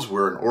bills,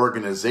 we're an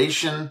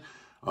organization,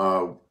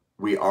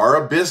 we are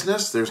a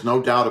business, there's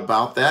no doubt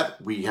about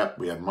that. We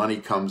have money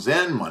comes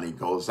in, money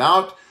goes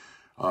out,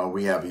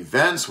 we have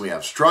events, we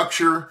have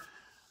structure,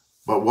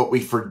 but what we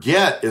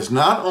forget is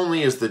not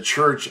only is the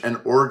church an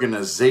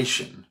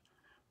organization,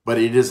 but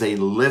it is a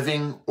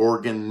living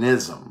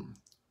organism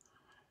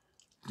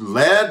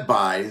led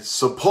by,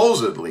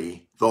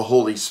 supposedly, the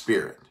Holy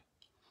Spirit.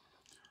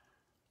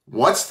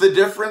 What's the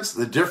difference?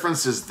 The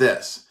difference is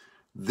this.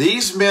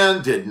 These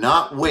men did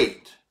not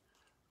wait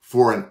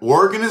for an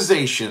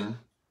organization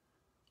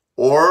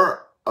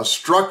or a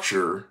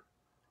structure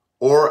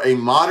or a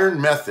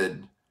modern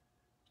method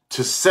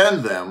to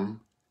send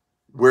them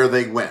where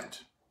they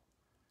went.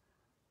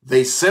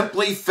 They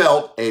simply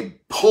felt a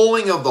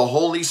pulling of the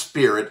Holy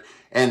Spirit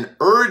and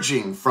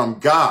urging from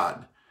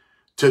God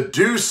to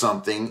do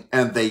something,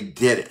 and they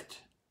did it.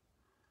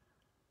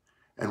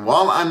 And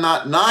while I'm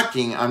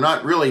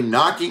not really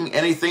knocking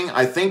anything,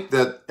 I think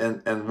that,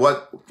 and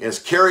what is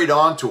carried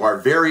on to our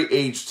very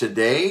age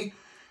today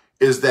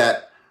is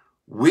that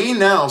we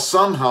now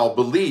somehow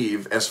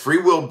believe, as Free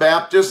Will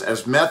Baptists,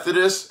 as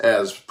Methodists,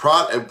 as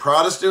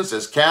Protestants,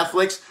 as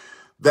Catholics,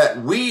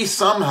 that we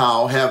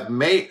somehow have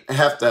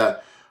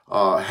to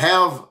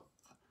have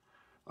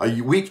a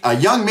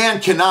young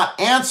man cannot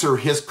answer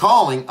his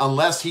calling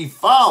unless he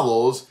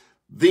follows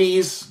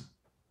these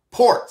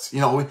ports.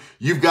 You know,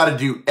 you've got to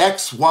do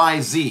X, Y,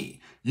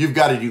 Z. You've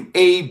got to do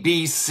A,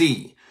 B,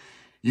 C.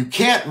 You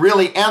can't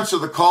really answer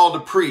the call to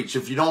preach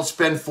if you don't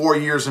spend 4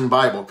 years in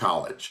Bible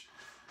college.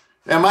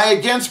 Am I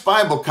against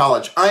Bible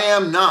college? I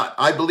am not.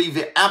 I believe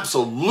that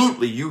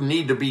absolutely you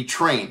need to be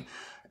trained.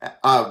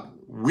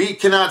 We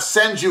cannot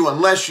send you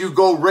unless you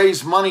go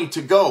raise money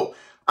to go.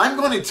 I'm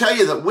going to tell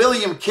you that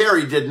William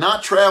Carey did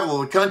not travel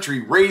the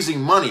country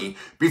raising money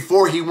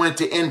before he went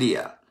to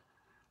India.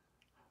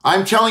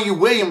 I'm telling you,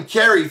 William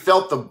Carey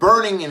felt the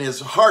burning in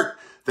his heart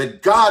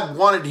that God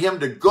wanted him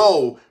to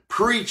go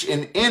preach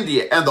in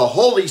India, and the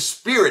Holy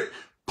Spirit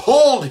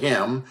pulled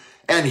him,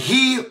 and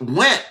he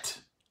went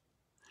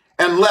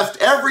and left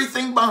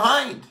everything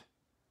behind.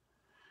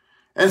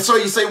 And so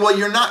you say, well,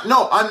 you're not.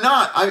 No, I'm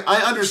not.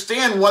 I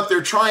understand what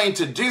they're trying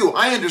to do.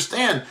 I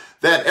understand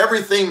that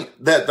everything,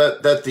 that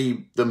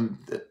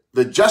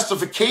the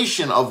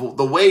justification of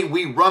the way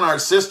we run our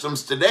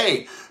systems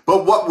today.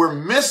 But what we're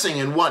missing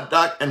and what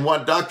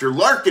Dr.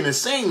 Larkin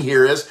is saying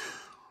here is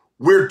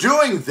we're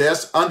doing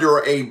this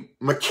under a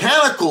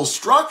mechanical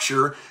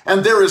structure,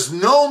 and there is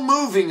no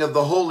moving of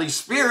the Holy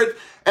Spirit,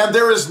 and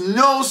there is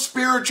no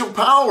spiritual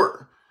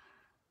power.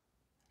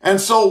 And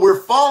so we're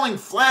falling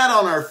flat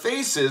on our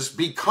faces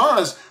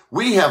because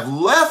we have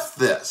left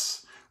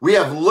this. We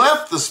have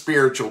left the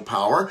spiritual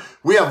power.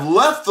 We have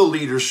left the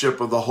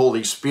leadership of the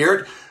Holy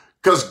Spirit,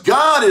 because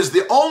God is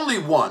the only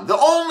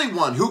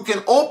one who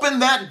can open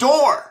that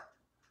door.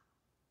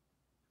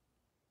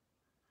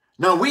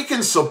 Now, we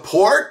can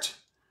support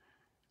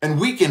and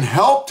we can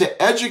help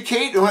to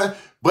educate,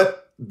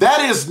 but that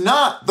is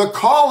not the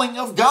calling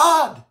of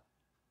God.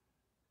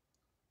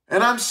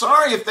 And I'm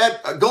sorry if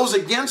that goes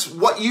against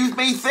what you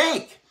may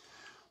think.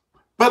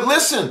 But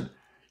listen,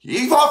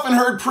 you've often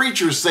heard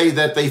preachers say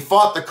that they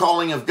fought the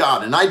calling of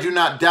God, and I do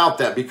not doubt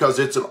that, because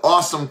it's an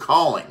awesome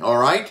calling, all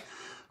right?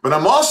 But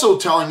I'm also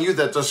telling you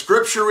that the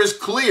scripture is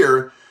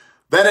clear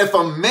that if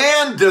a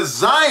man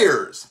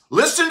desires,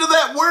 listen to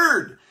that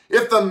word,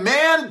 if the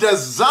man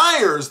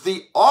desires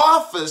the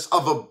office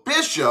of a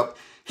bishop,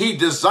 he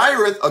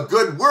desireth a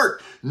good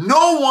work.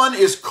 No one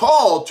is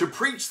called to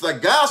preach the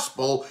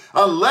gospel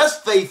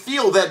unless they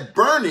feel that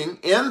burning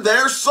in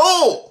their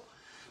soul.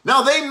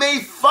 Now, they may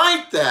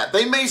fight that.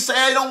 They may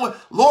say,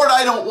 Lord,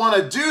 I don't want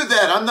to do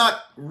that. I'm not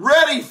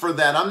ready for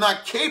that. I'm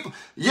not capable.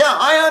 Yeah,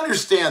 I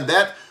understand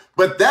that.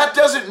 But that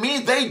doesn't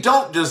mean they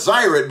don't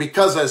desire it,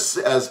 because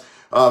as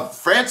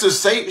Francis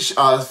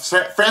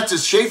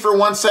Schaeffer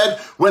once said,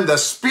 when the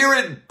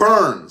Spirit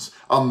burns,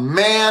 a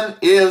man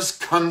is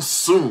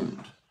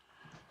consumed.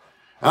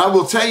 And I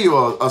will tell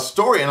you a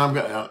story, and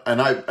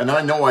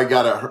I know I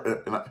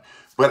gotta,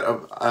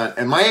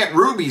 and my Aunt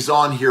Ruby's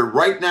on here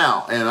right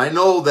now, and I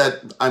know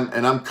that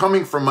I'm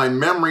coming from my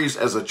memories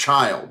as a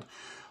child,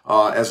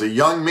 as a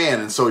young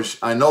man, and so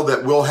I know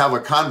that we'll have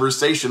a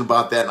conversation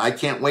about that, and I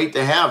can't wait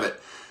to have it.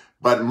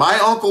 But my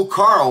Uncle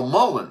Carl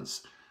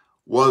Mullins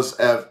was,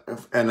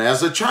 and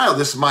as a child,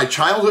 this is my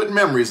childhood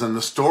memories and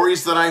the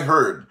stories that I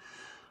heard,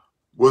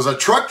 was a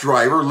truck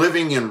driver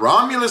living in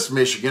Romulus,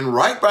 Michigan,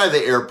 right by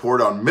the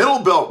airport on Middle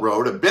Belt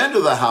Road. I've been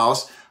to the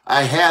house.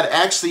 I had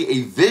actually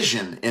a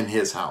vision in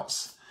his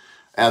house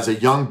as a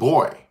young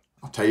boy.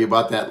 I'll tell you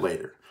about that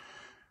later.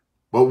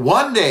 But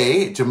one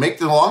day, to make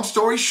the long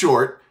story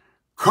short,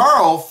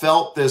 Carl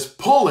felt this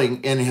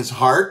pulling in his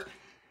heart,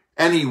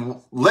 and he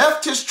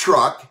left his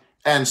truck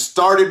and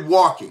started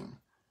walking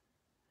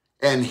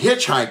and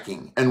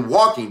hitchhiking and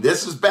walking.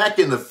 This is back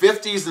in the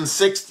 50s and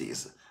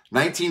 60s.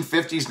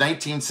 1950s,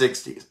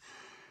 1960s.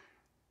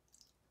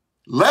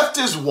 Left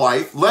his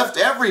wife, left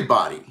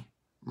everybody.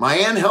 My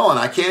Aunt Helen,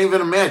 I can't even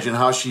imagine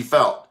how she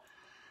felt.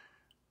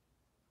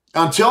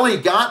 Until he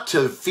got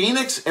to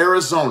Phoenix,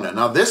 Arizona.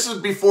 Now, this is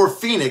before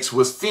Phoenix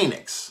was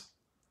Phoenix.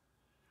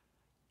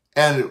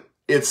 And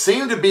it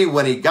seemed to be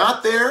when he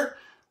got there,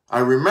 I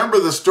remember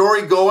the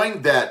story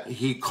going that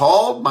he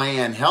called my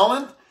Aunt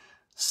Helen,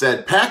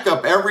 said, pack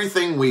up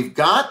everything we've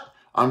got.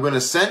 I'm going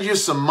to send you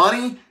some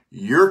money.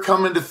 You're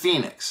coming to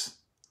Phoenix.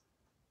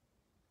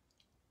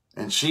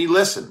 And she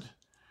listened.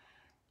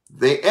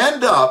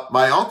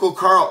 My Uncle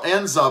Carl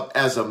ends up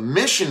as a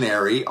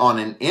missionary on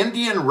an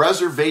Indian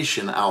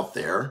reservation out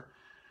there,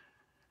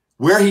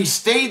 where he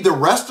stayed the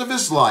rest of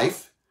his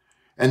life.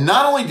 And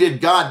not only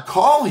did God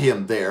call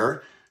him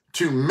there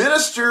to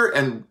minister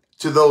and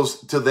to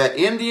that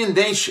Indian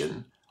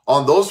nation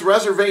on those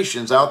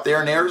reservations out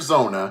there in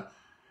Arizona,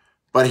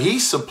 but he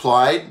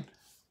supplied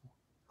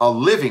a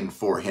living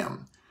for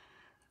him.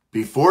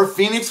 Before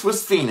Phoenix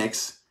was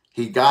Phoenix,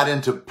 he got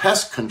into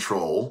pest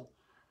control.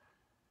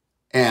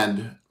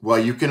 And, well,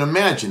 you can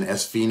imagine,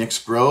 as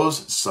Phoenix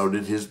grows, so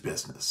did his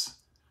business.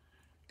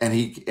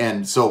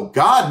 And so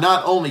God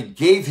not only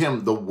gave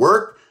him the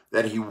work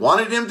that he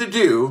wanted him to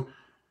do,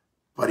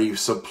 but he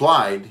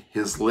supplied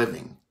his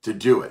living to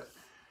do it.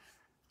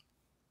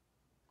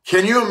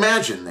 Can you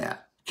imagine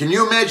that? Can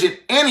you imagine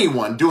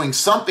anyone doing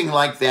something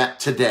like that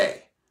today?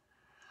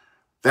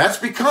 That's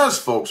because,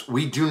 folks,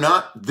 we do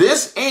not,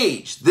 this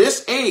age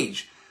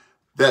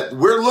that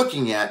we're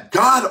looking at,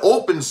 God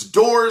opens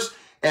doors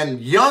and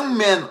young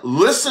men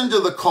listen to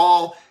the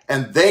call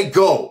and they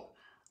go.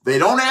 They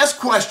don't ask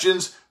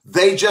questions,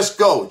 they just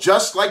go.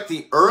 Just like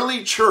the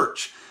early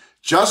church,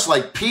 just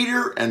like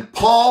Peter and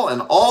Paul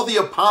and all the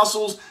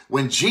apostles,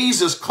 when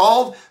Jesus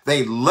called,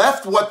 they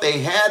left what they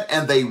had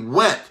and they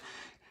went.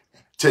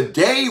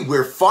 Today,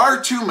 we're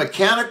far too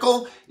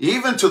mechanical,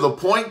 even to the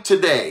point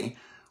today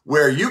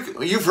where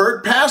you've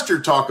heard pastor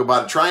talk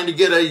about it, trying to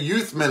get a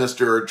youth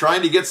minister or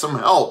trying to get some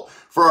help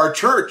for our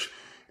church.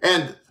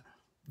 And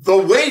the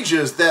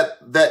wages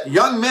that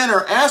young men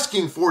are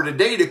asking for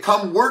today to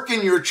come work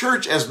in your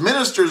church as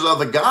ministers of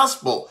the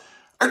gospel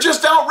are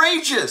just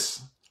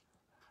outrageous.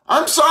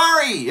 I'm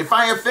sorry if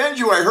I offend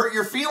you, I hurt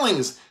your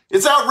feelings.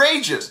 It's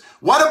outrageous.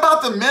 What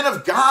about the men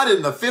of God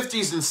in the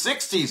 50s and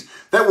 60s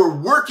that were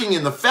working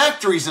in the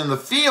factories and the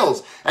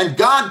fields, and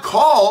God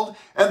called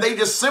and they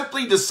just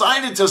simply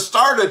decided to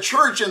start a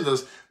church in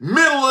the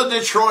middle of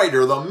Detroit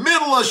or the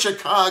middle of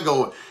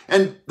Chicago,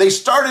 and they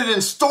started in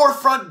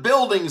storefront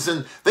buildings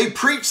and they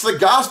preached the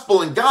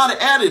gospel and God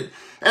added.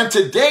 And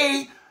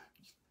today,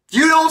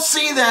 you don't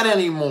see that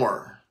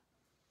anymore.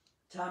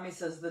 Tommy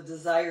says the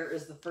desire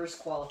is the first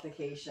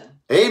qualification.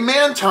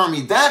 Amen,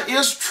 Tommy. That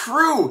is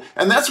true.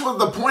 And that's what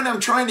the point I'm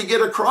trying to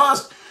get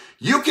across.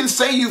 You can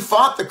say you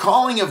fought the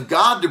calling of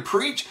God to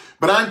preach,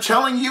 but I'm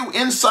telling you,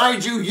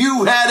 inside you,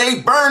 you had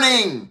a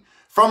burning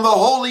from the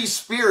Holy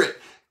Spirit.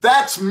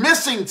 That's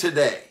missing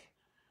today.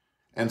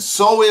 And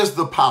so is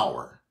the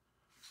power.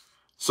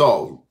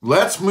 So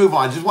let's move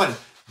on.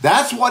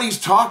 That's what he's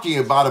talking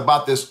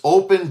about this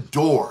open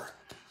door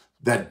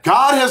that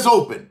God has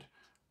opened,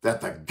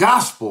 that the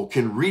gospel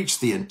can reach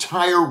the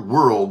entire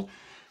world.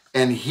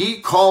 And he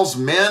calls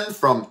men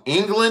from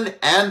England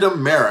and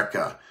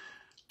America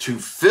to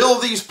fill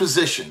these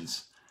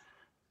positions.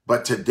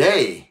 But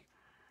today,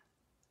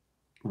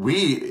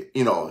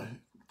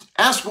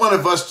 ask one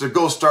of us to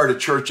go start a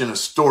church in a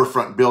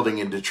storefront building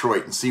in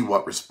Detroit and see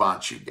what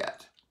response you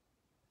get.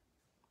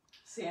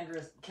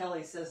 Sandra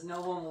Kelly says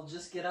no one will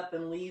just get up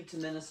and leave to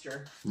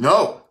minister.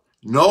 No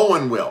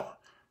one will.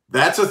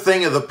 That's a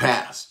thing of the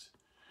past.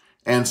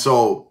 And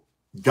so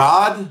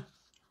God,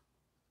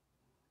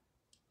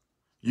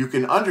 you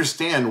can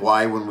understand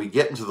why when we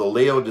get into the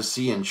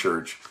Laodicean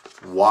church,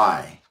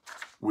 why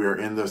we're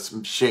in the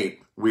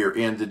shape we're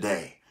in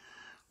today.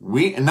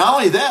 And not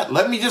only that,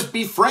 let me just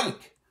be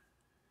frank.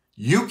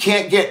 You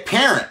can't get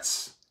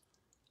parents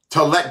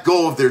to let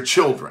go of their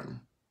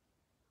children.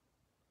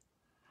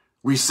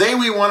 We say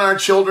we want our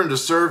children to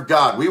serve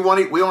God.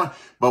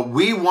 But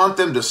we want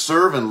them to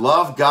serve and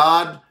love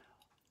God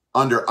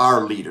under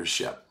our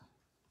leadership.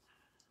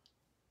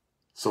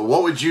 So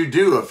what would you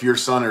do if your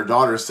son or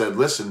daughter said,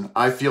 listen,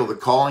 I feel the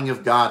calling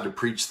of God to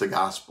preach the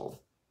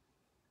gospel.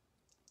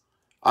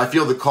 I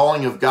feel the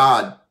calling of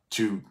God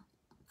to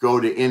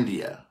go to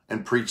India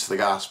and preach the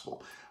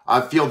gospel.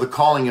 I feel the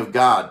calling of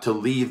God to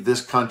leave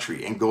this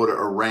country and go to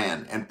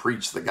Iran and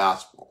preach the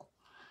gospel.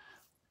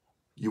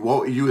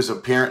 What would you as a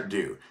parent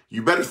do?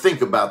 You better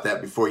think about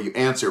that before you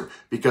answer,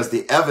 because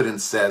the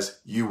evidence says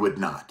you would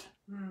not.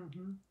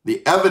 Mm-hmm.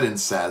 The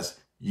evidence says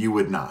you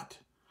would not.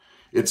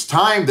 It's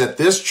time that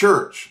this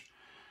church,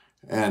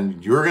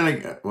 and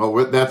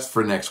that's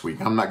for next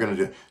week. I'm not going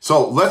to do it.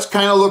 So let's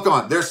kind of look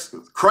on.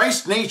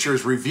 Christ's nature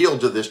is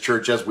revealed to this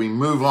church as we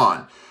move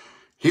on.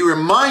 He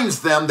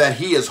reminds them that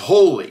he is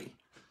holy.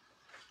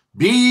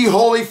 Be ye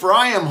holy, for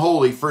I am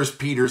holy, 1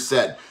 Peter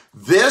said.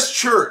 This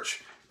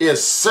church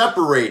is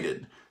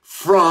separated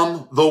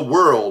from the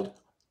world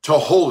to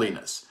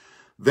holiness.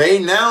 They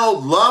now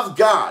love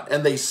God,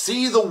 and they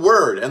see the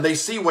word, and they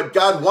see what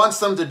God wants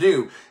them to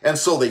do. And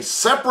so they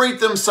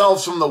separate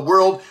themselves from the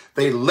world.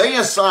 They lay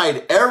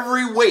aside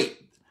every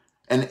weight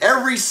and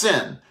every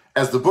sin,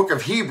 as the book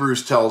of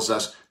Hebrews tells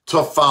us,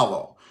 to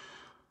follow.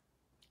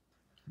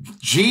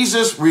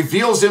 Jesus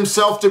reveals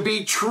himself to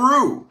be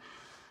true.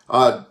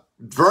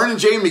 Vernon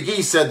J.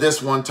 McGee said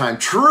this one time: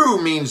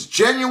 true means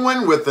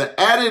genuine with an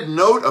added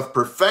note of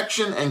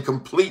perfection and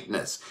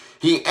completeness.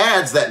 He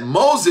adds that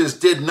Moses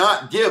did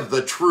not give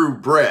the true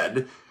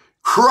bread.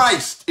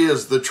 Christ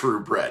is the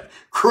true bread.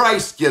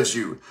 Christ gives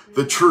you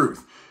the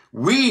truth.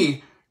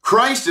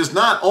 Christ is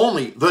not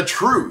only the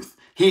truth,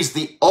 he's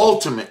the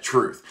ultimate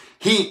truth.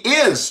 He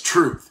is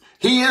truth.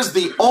 He is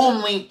the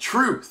only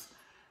truth.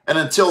 And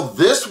until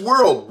this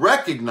world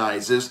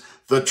recognizes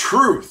the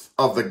truth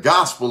of the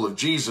gospel of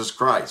Jesus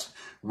Christ,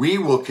 we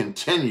will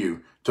continue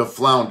to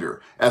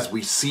flounder as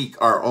we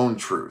seek our own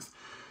truth.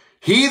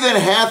 He that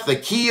hath the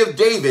key of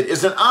David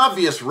is an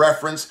obvious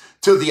reference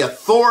to the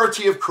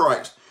authority of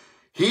Christ.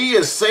 He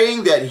is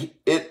saying that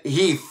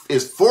he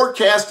is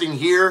forecasting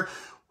here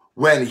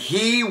when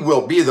he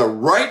will be the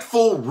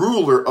rightful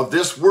ruler of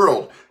this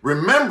world.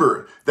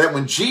 Remember that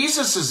when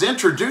Jesus is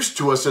introduced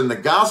to us in the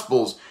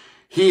Gospels,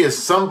 he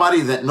is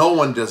somebody that no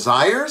one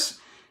desires.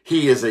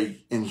 He is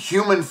in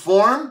human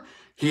form.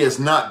 He is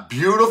not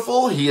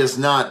beautiful. He is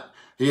not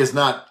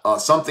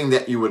something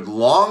that you would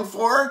long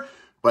for.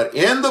 But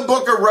in the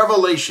book of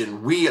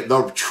Revelation,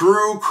 the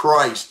true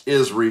Christ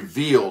is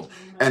revealed,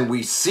 and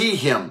we see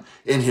him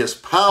in his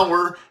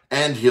power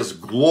and his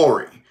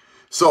glory.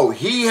 So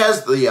he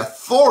has the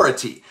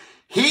authority.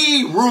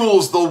 He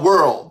rules the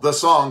world, the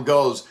song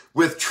goes,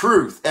 with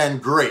truth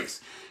and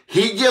grace.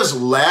 He gives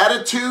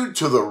latitude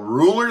to the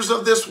rulers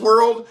of this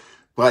world,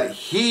 but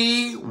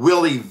he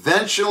will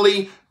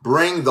eventually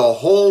bring the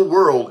whole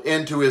world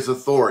into his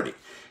authority.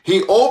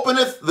 He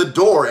openeth the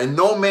door, and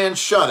no man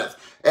shutteth,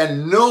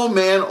 and no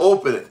man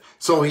openeth.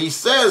 So he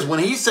says, when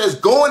he says,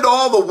 go into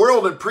all the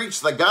world and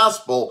preach the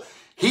gospel,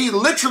 he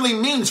literally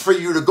means for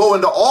you to go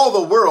into all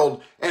the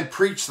world and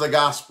preach the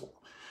gospel.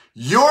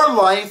 Your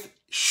life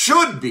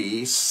should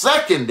be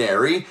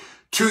secondary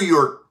to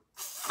your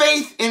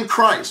faith in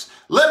Christ.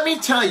 Let me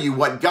tell you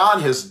what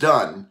God has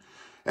done.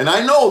 And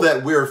I know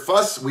that we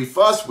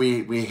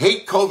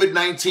hate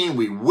COVID-19.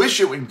 We wish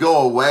it would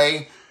go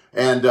away.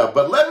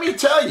 But let me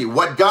tell you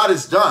what God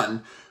has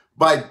done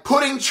by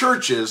putting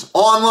churches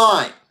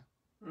online.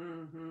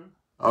 Mm-hmm.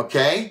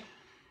 Okay?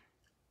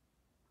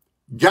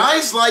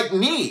 Guys like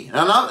me,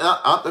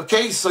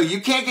 okay, so you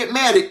can't get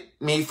mad at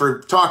me for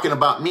talking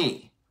about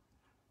me.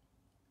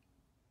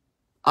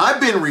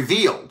 I've been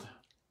revealed.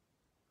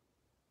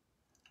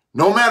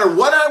 No matter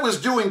what I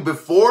was doing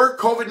before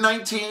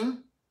COVID-19,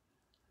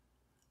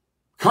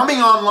 coming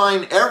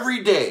online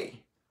every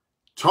day,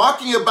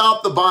 talking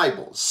about the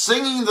Bible,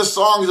 singing the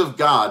songs of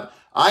God,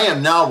 I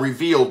am now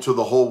revealed to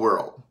the whole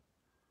world.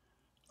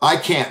 I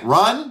can't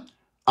run.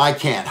 I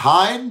can't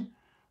hide.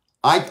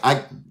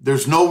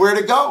 There's nowhere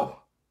to go.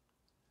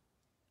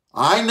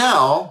 I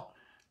now,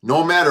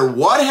 no matter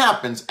what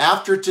happens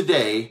after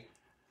today,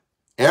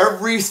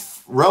 every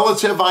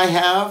relative I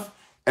have,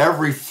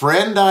 every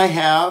friend I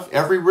have,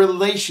 every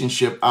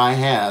relationship I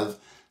have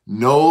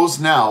knows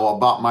now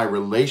about my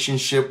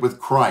relationship with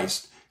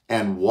Christ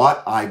and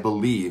what I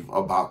believe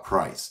about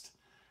Christ.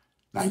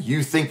 Now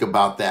you think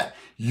about that.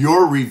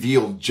 You're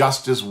revealed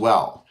just as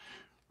well.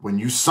 When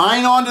you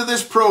sign on to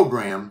this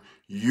program,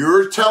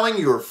 you're telling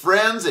your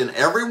friends and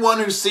everyone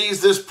who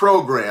sees this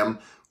program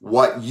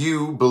what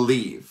you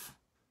believe.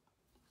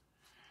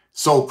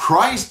 So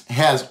Christ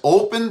has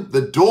opened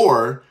the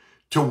door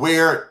to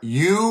where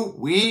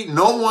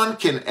no one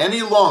can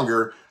any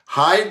longer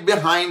hide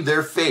behind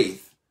their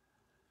faith.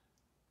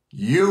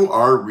 You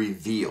are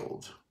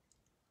revealed.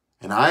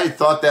 And I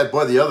thought that,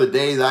 boy, the other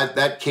day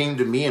that came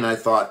to me and I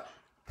thought,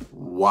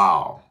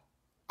 wow,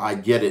 I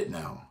get it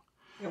now.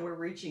 And we're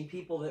reaching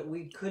people that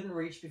we couldn't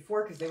reach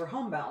before because they were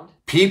homebound.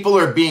 People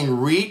are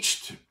being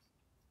reached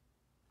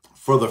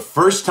for the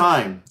first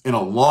time in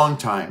a long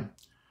time.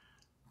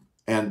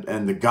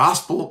 And the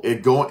gospel,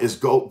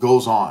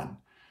 goes on.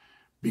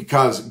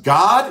 Because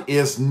God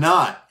is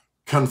not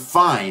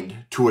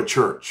confined to a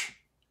church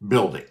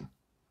building.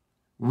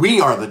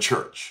 We are the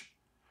church.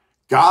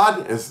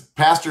 God, as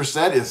Pastor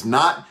said, is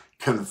not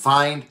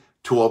confined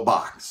to a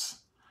box.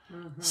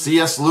 Mm-hmm.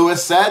 C.S.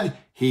 Lewis said,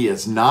 he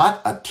is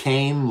not a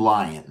tame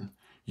lion.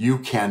 You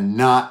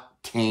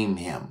cannot tame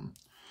him.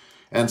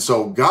 And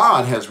so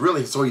God has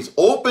he's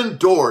opened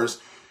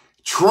doors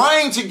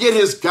trying to get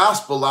his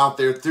gospel out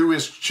there through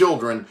his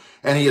children.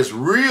 And he is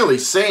really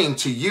saying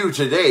to you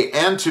today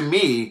and to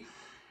me,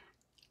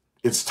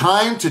 it's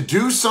time to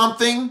do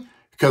something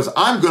because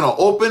I'm going to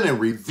open and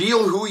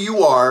reveal who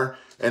you are.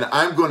 And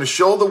I'm going to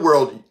show the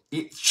world,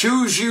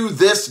 choose you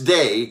this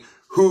day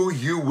who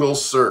you will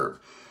serve.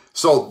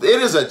 So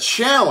it is a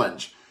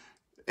challenge.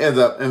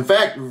 In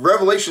fact,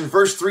 Revelation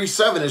verse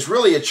 3:7 is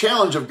really a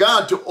challenge of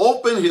God to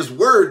open his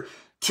word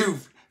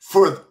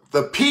for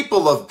the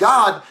people of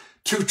God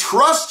to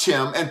trust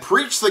him and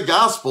preach the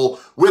gospel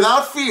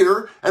without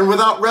fear and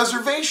without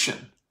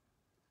reservation.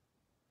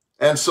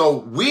 And so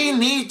we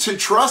need to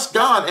trust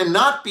God and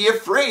not be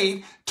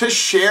afraid to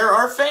share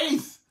our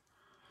faith.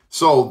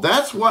 So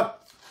that's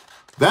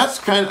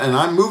and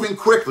I'm moving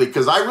quickly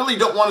because I really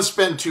don't want to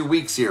spend 2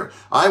 weeks here.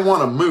 I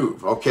want to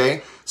move,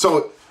 okay?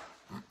 So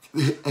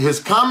his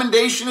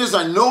commendation is,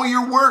 I know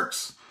your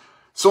works.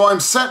 So I'm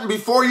setting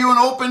before you an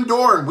open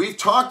door, and we've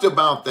talked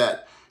about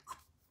that.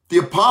 The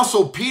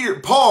apostle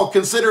Paul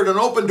considered an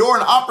open door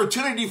an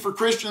opportunity for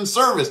Christian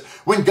service.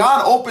 When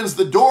God opens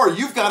the door,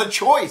 you've got a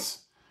choice.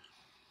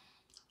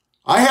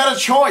 I had a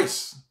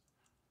choice.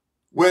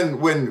 When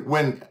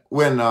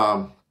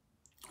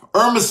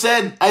Irma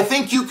said, I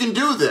think you can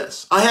do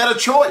this, I had a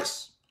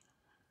choice.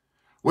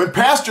 When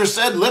Pastor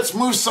said, let's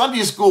move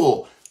Sunday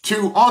school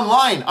to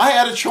online, I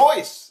had a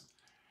choice.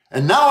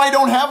 And now I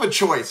don't have a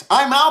choice.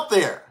 I'm out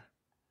there.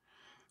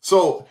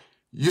 So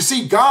you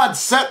see, God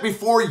set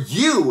before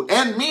you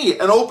and me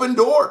an open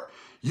door.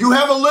 You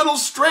have a little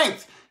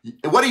strength.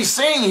 What he's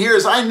saying here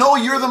is, I know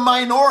you're the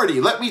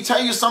minority. Let me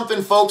tell you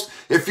something, folks.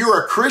 If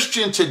you're a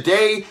Christian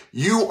today,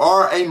 you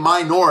are a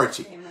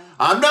minority. Amen.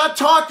 I'm not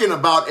talking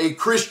about a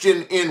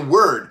Christian in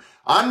word.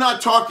 I'm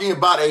not talking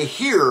about a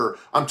hearer.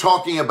 I'm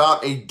talking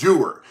about a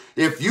doer.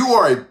 If you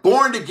are a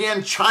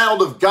born-again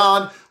child of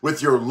God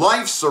with your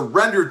life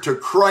surrendered to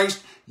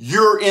Christ,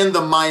 you're in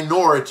the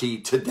minority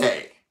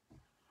today.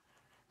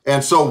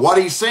 And so what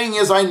he's saying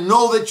is, I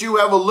know that you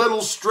have a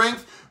little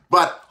strength,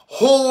 but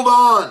hold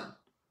on.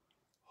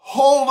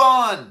 Hold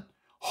on.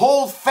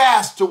 Hold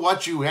fast to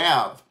what you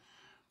have,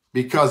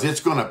 because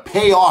it's going to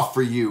pay off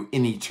for you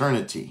in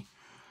eternity.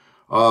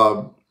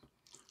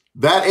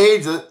 That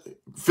age,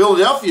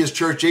 Philadelphia's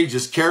church age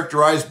is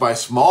characterized by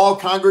small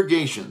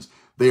congregations.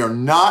 They are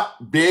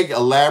not big,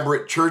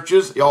 elaborate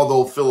churches,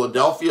 although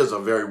Philadelphia is a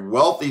very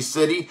wealthy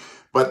city.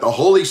 But the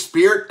Holy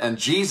Spirit and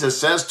Jesus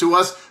says to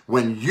us,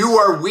 when you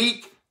are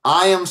weak,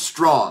 I am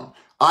strong.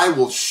 I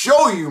will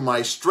show you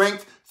my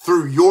strength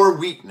through your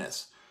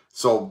weakness.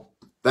 So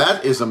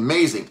that is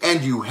amazing.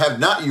 And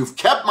you've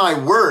kept my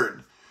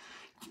word.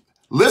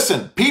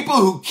 Listen, people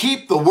who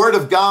keep the word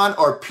of God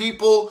are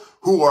people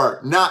who are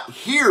not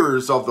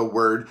hearers of the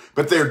word,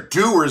 but they're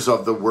doers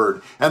of the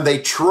word. And they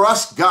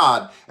trust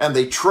God and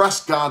they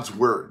trust God's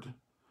word.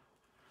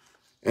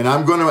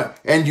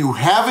 And you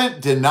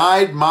haven't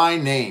denied my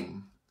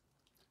name.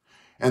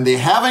 And they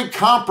haven't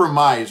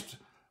compromised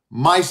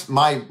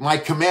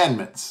my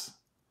commandments.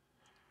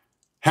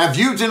 Have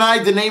you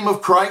denied the name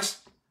of Christ?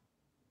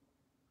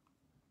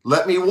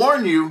 Let me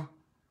warn you,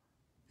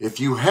 if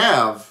you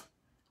have,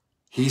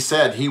 he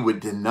said he would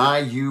deny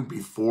you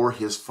before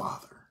his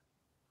Father.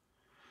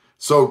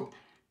 So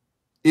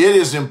it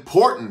is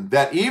important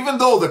that even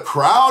though the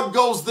crowd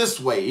goes this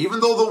way, even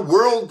though the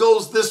world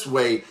goes this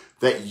way,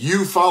 that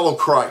you follow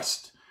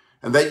Christ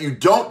and that you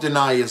don't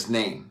deny his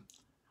name.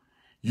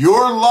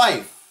 Your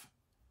life,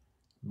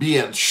 be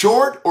it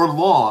short or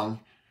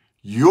long,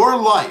 your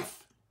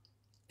life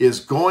is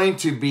going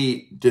to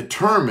be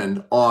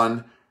determined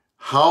on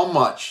how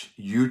much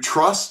you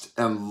trust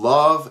and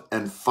love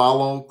and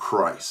follow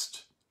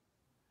Christ.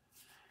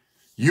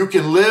 You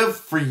can live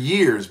for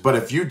years, but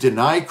if you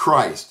deny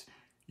Christ,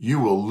 you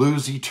will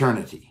lose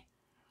eternity.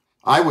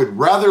 I would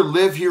rather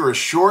live here a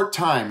short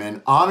time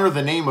and honor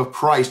the name of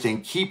Christ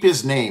and keep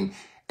his name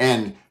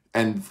and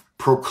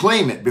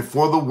proclaim it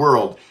before the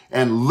world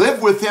and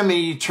live with him in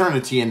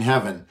eternity in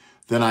heaven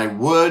than I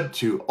would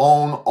to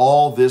own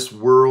all this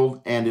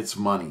world and its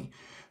money.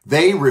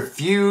 They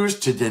refuse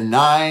to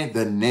deny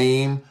the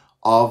name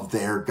of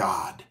their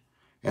God.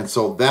 And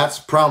so that's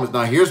promise.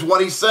 Now here's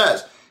what he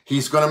says.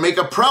 He's going to make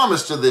a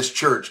promise to this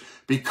church.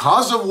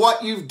 Because of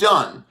what you've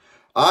done,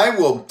 I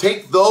will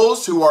take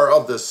those who are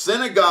of the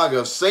synagogue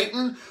of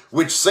Satan,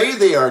 which say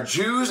they are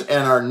Jews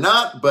and are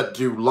not, but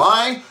do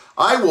lie.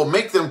 I will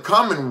make them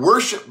come and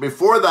worship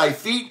before thy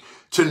feet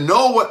to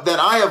know that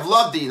I have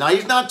loved thee. Now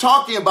he's not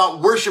talking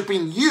about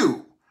worshiping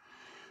you.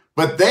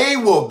 But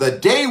the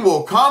day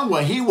will come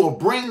when he will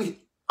bring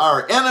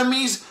our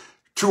enemies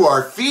to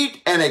our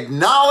feet and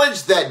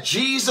acknowledge that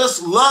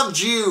Jesus loved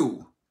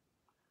you.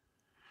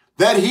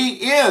 That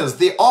he is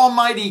the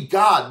Almighty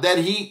God, that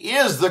he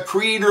is the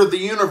creator of the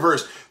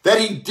universe, that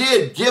he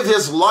did give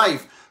his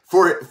life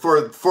for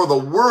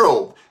the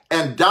world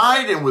and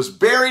died and was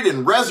buried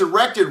and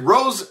resurrected,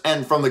 rose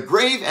and from the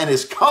grave and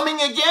is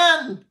coming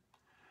again.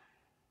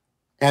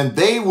 And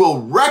they will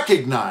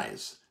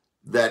recognize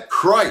that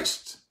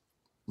Christ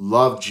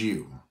loved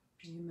you.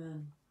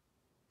 Amen.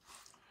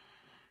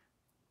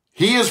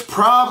 He is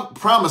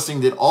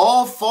promising that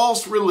all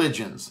false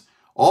religions,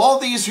 all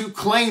these who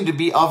claim to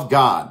be of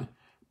God,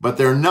 but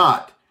they're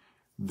not,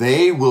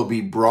 they will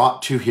be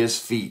brought to his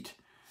feet.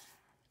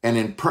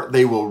 And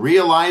they will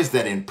realize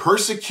that in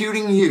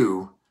persecuting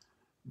you,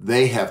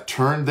 they have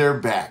turned their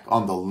back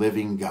on the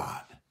living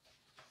God.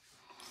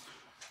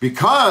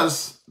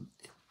 Because,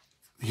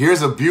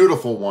 here's a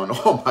beautiful one.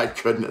 Oh my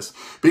goodness.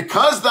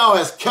 Because thou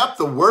hast kept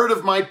the word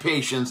of my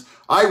patience,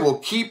 I will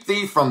keep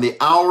thee from the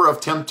hour of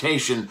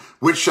temptation,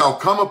 which shall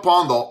come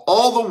upon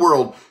all the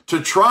world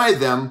to try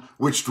them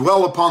which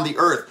dwell upon the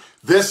earth.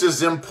 This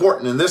is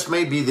important, and this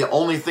may be the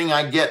only thing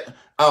I get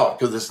out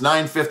because it's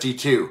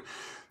 9:52.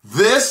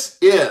 This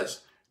is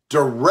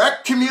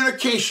direct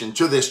communication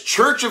to this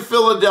church of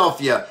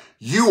Philadelphia.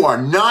 You are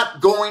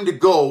not going to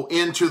go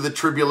into the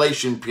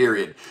tribulation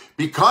period.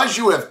 Because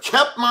you have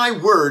kept my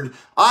word,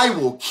 I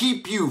will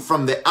keep you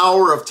from the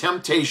hour of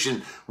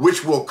temptation,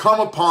 which will come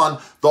upon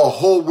the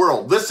whole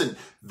world. Listen,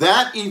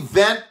 that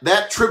event,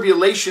 that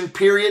tribulation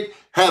period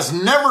has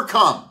never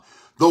come.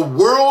 The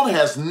world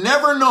has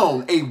never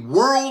known a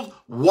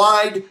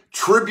worldwide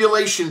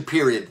tribulation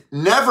period.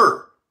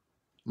 Never.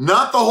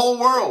 Not the whole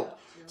world.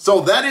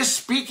 So that is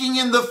speaking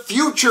in the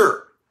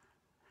future.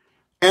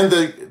 And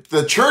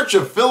the church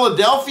of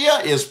Philadelphia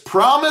is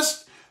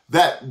promised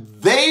that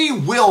they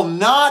will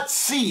not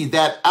see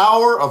that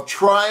hour of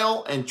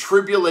trial and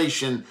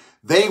tribulation.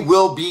 They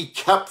will be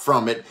kept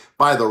from it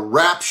by the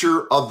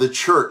rapture of the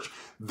church.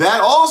 That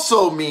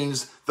also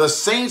means the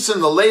saints in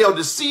the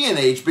Laodicean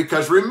age,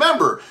 because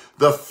remember,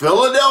 the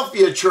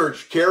Philadelphia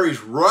church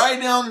carries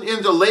right down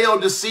into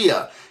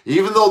Laodicea.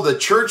 Even though the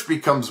church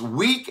becomes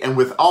weak and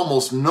with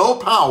almost no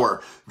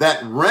power,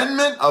 that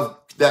remnant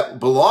that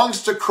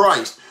belongs to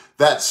Christ,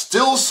 that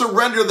still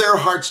surrender their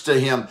hearts to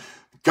him,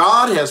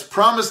 God has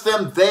promised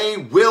them they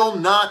will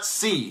not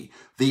see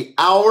the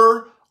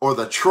hour or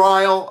the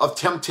trial of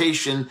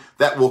temptation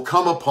that will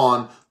come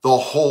upon the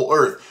whole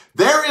earth.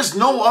 There is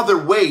no other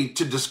way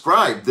to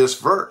describe this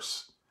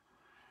verse.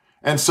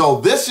 And so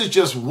this is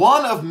just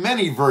one of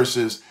many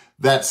verses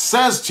that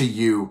says to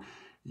you,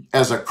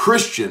 as a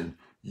Christian,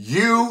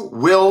 you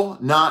will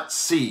not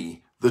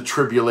see the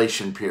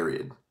tribulation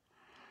period.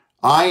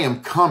 I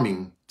am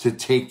coming to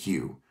take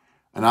you.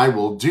 And I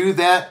will do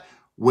that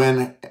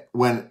when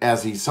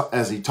as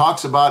he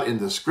talks about in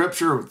the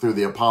scripture through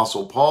the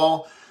Apostle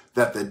Paul,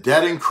 that the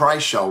dead in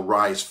Christ shall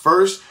rise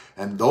first,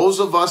 and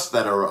those of us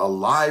that are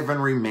alive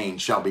and remain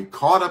shall be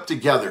caught up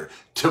together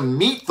to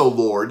meet the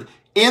Lord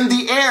in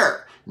the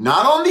air,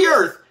 not on the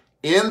earth,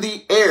 in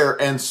the air,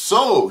 and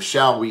so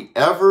shall we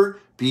ever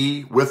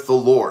be with the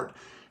Lord.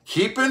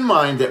 Keep in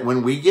mind that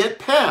when we get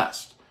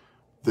past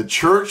the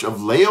church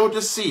of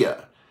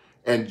Laodicea,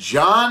 and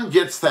John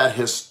gets that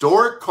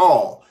historic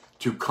call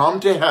to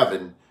come to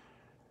heaven,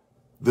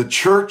 the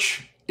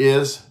church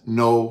is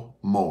no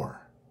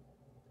more.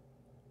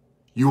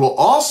 You will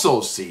also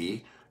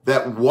see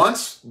that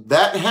once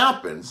that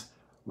happens,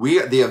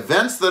 the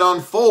events that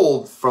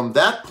unfold from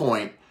that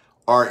point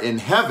are in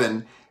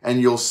heaven, and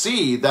you'll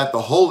see that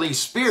the Holy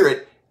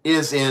Spirit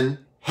is in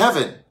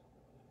heaven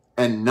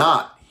and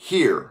not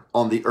here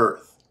on the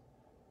earth.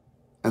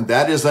 And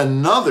that is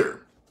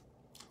another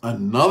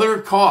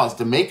Another cause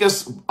to make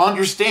us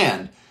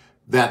understand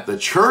that the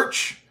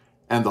church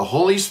and the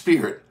Holy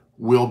Spirit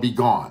will be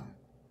gone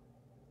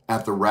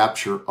at the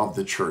rapture of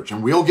the church.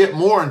 And we'll get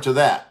more into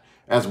that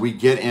as we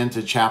get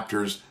into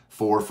chapters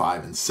 4,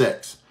 5, and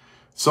 6.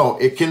 So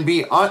it can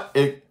be,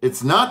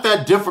 it's not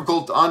that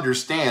difficult to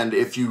understand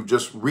if you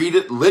just read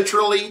it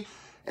literally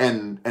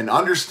and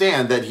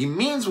understand that he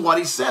means what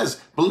he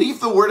says. Believe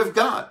the word of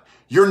God.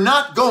 You're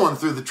not going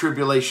through the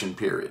tribulation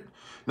period.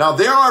 Now,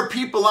 there are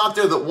people out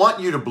there that want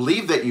you to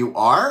believe that you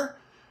are,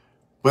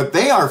 but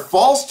they are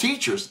false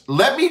teachers.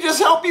 Let me just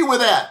help you with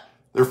that.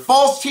 They're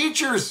false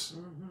teachers.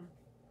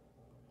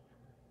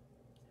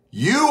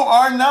 You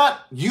are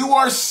not, you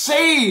are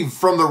saved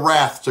from the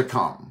wrath to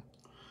come.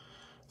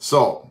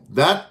 So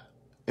that,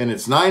 and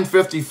it's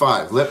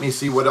 9:55. Let me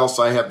see what else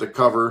I have to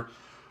cover.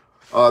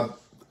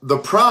 The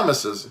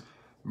promises.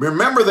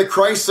 Remember that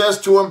Christ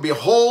says to him,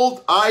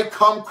 behold, I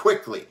come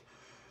quickly.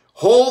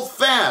 Hold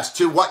fast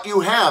to what you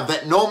have,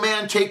 that no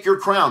man take your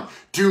crown.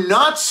 Do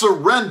not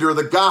surrender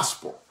the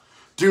gospel.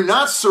 Do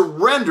not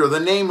surrender the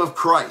name of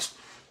Christ.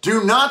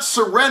 Do not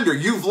surrender.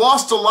 You've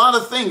lost a lot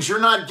of things you're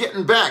not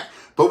getting back.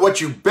 But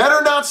what you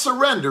better not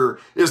surrender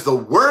is the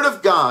word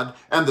of God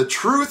and the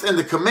truth and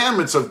the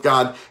commandments of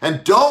God.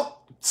 And don't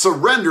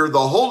surrender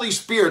the Holy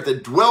Spirit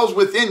that dwells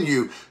within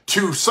you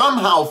to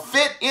somehow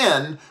fit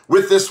in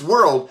with this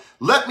world.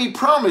 Let me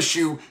promise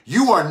you,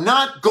 you are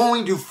not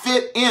going to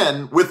fit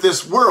in with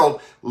this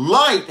world.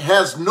 Light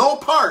has no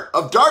part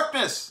of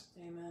darkness.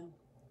 Amen.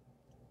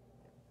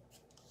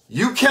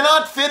 You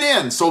cannot fit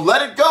in, so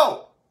let it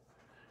go.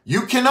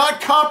 You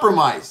cannot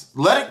compromise.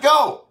 Let it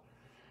go.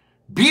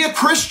 Be a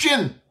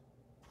Christian.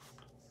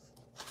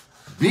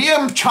 Be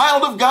a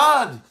child of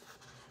God.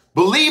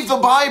 Believe the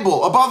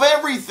Bible above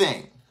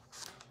everything.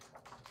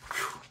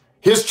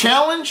 His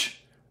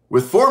challenge,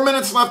 with 4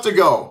 minutes left to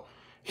go,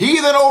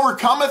 he that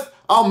overcometh,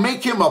 I'll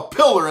make him a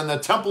pillar in the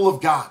temple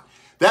of God.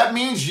 That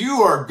means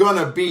you are going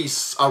to be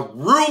a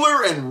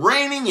ruler and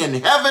reigning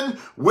in heaven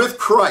with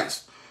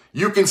Christ.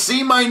 You can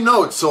see my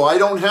notes, so I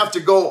don't have to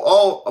go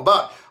all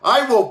about.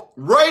 I will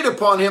write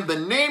upon him the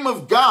name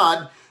of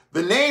God,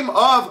 the name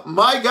of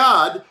my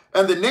God,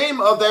 and the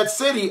name of that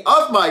city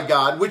of my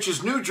God, which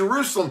is New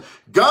Jerusalem.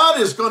 God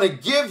is going to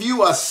give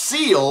you a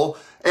seal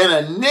and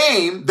a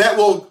name that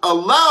will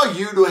allow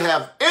you to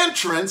have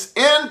entrance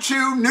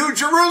into New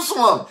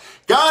Jerusalem.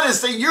 God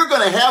is saying you're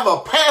going to have a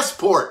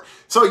passport.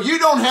 So you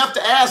don't have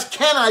to ask,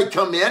 can I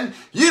come in?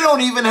 You don't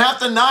even have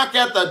to knock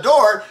at the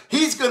door.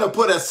 He's going to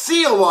put a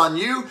seal on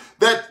you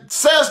that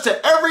says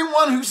to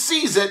everyone who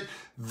sees it,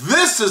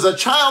 this is a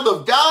child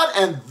of God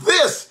and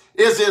this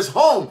is his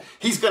home.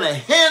 He's going to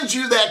hand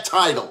you that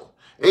title.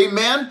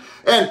 Amen.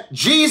 And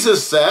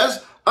Jesus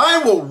says,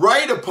 I will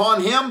write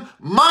upon him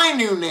my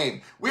new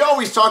name. We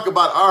always talk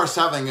about ours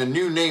having a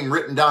new name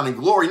written down in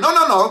glory.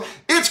 No.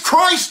 It's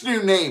Christ's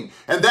new name.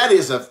 And that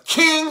is a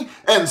King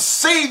and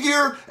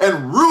Savior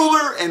and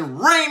ruler and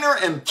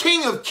reigner and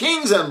King of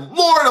kings and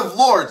Lord of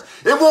lords.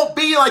 It won't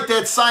be like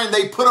that sign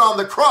they put on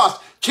the cross,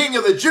 King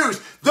of the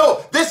Jews.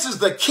 Though this is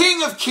the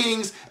King of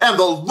kings and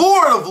the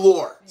Lord of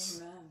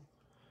lords. Amen.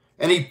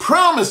 And he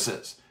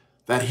promises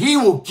that he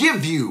will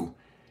give you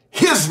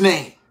his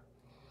name.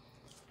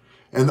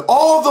 And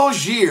all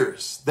those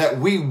years that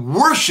we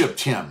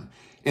worshiped him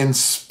in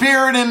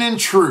spirit and in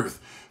truth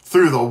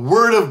through the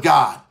word of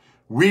God,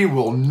 we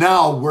will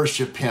now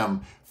worship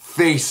him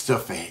face to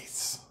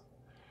face.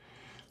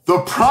 The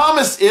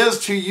promise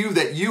is to you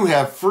that you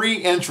have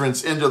free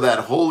entrance into that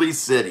holy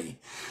city,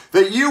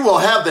 that you will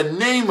have the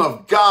name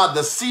of God,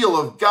 the seal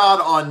of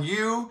God on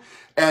you,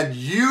 and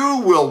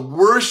you will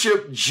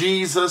worship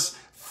Jesus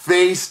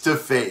face to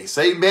face.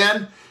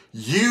 Amen.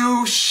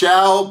 You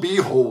shall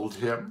behold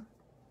him.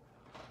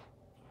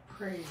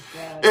 Praise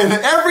God. And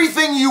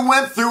everything you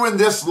went through in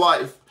this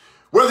life,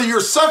 whether you're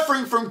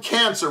suffering from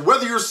cancer,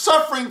 whether you're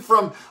suffering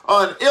from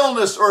an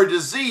illness or a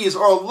disease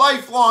or a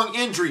lifelong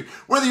injury,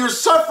 whether you're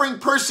suffering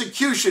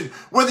persecution,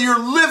 whether you're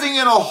living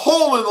in a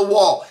hole in the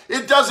wall,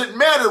 it doesn't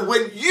matter.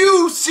 When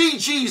you see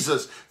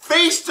Jesus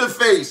face to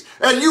face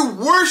and you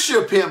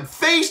worship him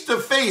face to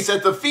face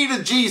at the feet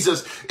of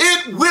Jesus,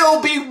 it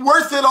will be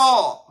worth it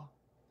all.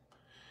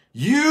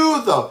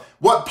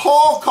 What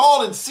Paul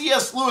called and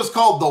C.S. Lewis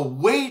called the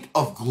weight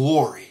of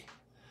glory.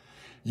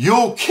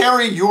 You'll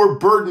carry your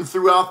burden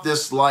throughout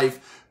this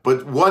life,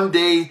 but one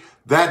day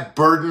that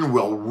burden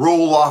will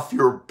roll off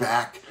your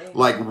back Amen.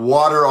 Like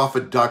water off a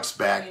duck's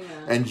back,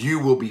 Amen. And you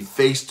will be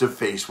face to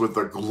face with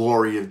the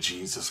glory of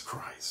Jesus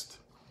Christ.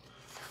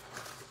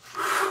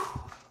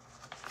 Whew.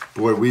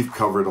 Boy, we've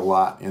covered a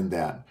lot in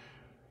that.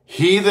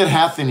 He that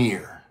hath an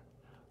ear,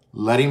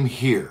 let him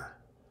hear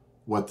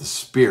what the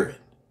Spirit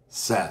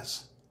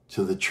says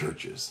to the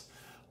churches.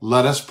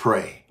 Let us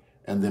pray,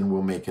 and then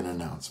we'll make an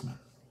announcement.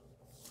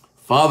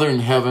 Father in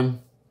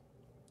heaven,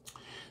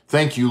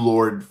 thank you,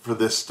 Lord, for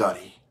this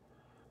study.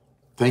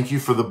 Thank you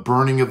for the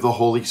burning of the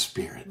Holy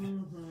Spirit.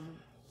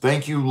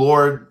 Thank you,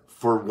 Lord,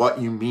 for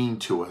what you mean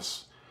to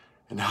us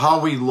and how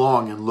we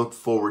long and look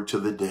forward to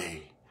the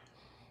day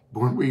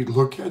when we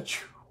look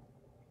at you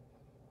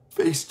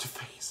face to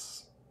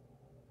face.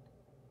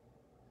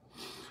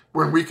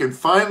 When we can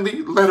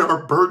finally let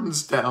our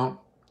burdens down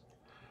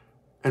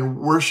and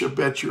worship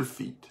at your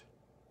feet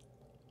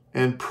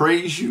and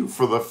praise you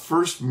for the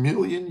first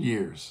 1,000,000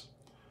 years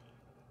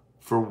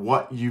for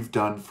what you've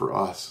done for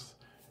us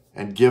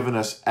and given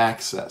us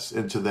access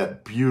into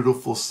that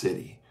beautiful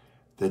city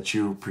that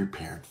you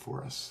prepared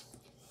for us.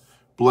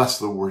 Bless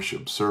the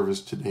worship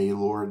service today,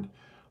 Lord.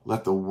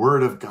 Let the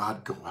word of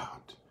God go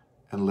out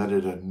and let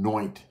it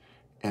anoint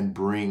and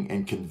bring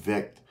and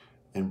convict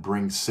and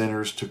bring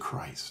sinners to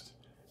Christ.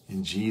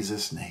 In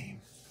Jesus'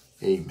 name,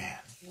 amen.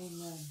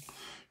 Amen.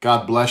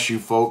 God bless you,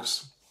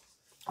 folks.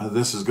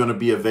 This is going to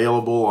be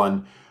available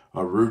on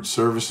a Rouge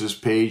Services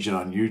page and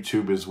on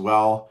YouTube as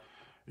well,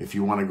 if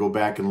you want to go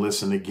back and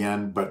listen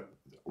again. But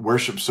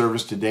worship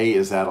service today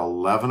is at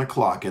 11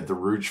 o'clock at the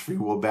Rouge Free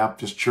Will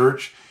Baptist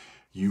Church.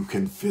 You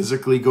can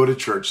physically go to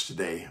church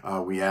today.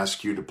 We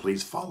ask you to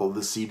please follow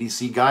the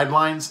CDC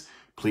guidelines.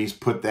 Please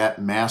put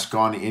that mask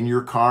on in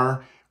your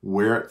car,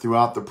 wear it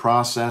throughout the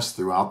process,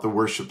 throughout the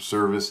worship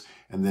service,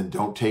 and then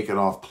don't take it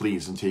off,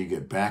 please, until you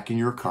get back in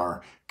your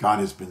car. God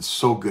has been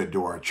so good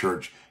to our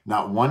church.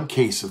 Not one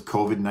case of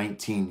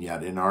COVID-19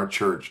 yet in our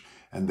church,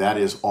 and that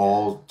is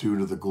all due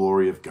to the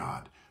glory of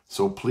God.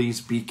 So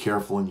please be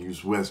careful and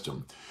use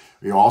wisdom.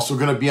 We're also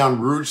going to be on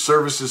Rouge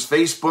Services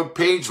Facebook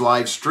page,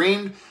 live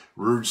streamed,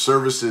 Rouge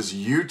Services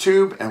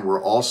YouTube, and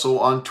we're also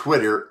on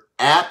Twitter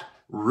at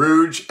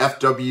Rouge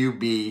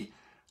FWB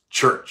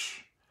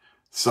Church.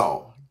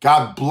 So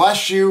God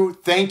bless you.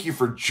 Thank you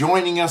for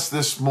joining us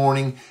this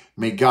morning.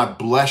 May God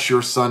bless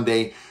your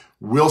Sunday.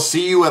 We'll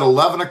see you at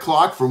 11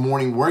 o'clock for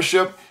morning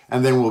worship,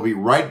 and then we'll be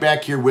right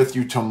back here with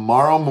you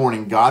tomorrow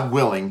morning, God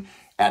willing,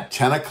 at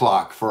 10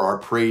 o'clock for our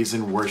praise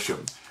and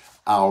worship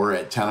hour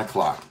at 10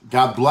 o'clock.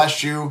 God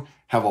bless you.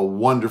 Have a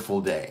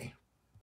wonderful day.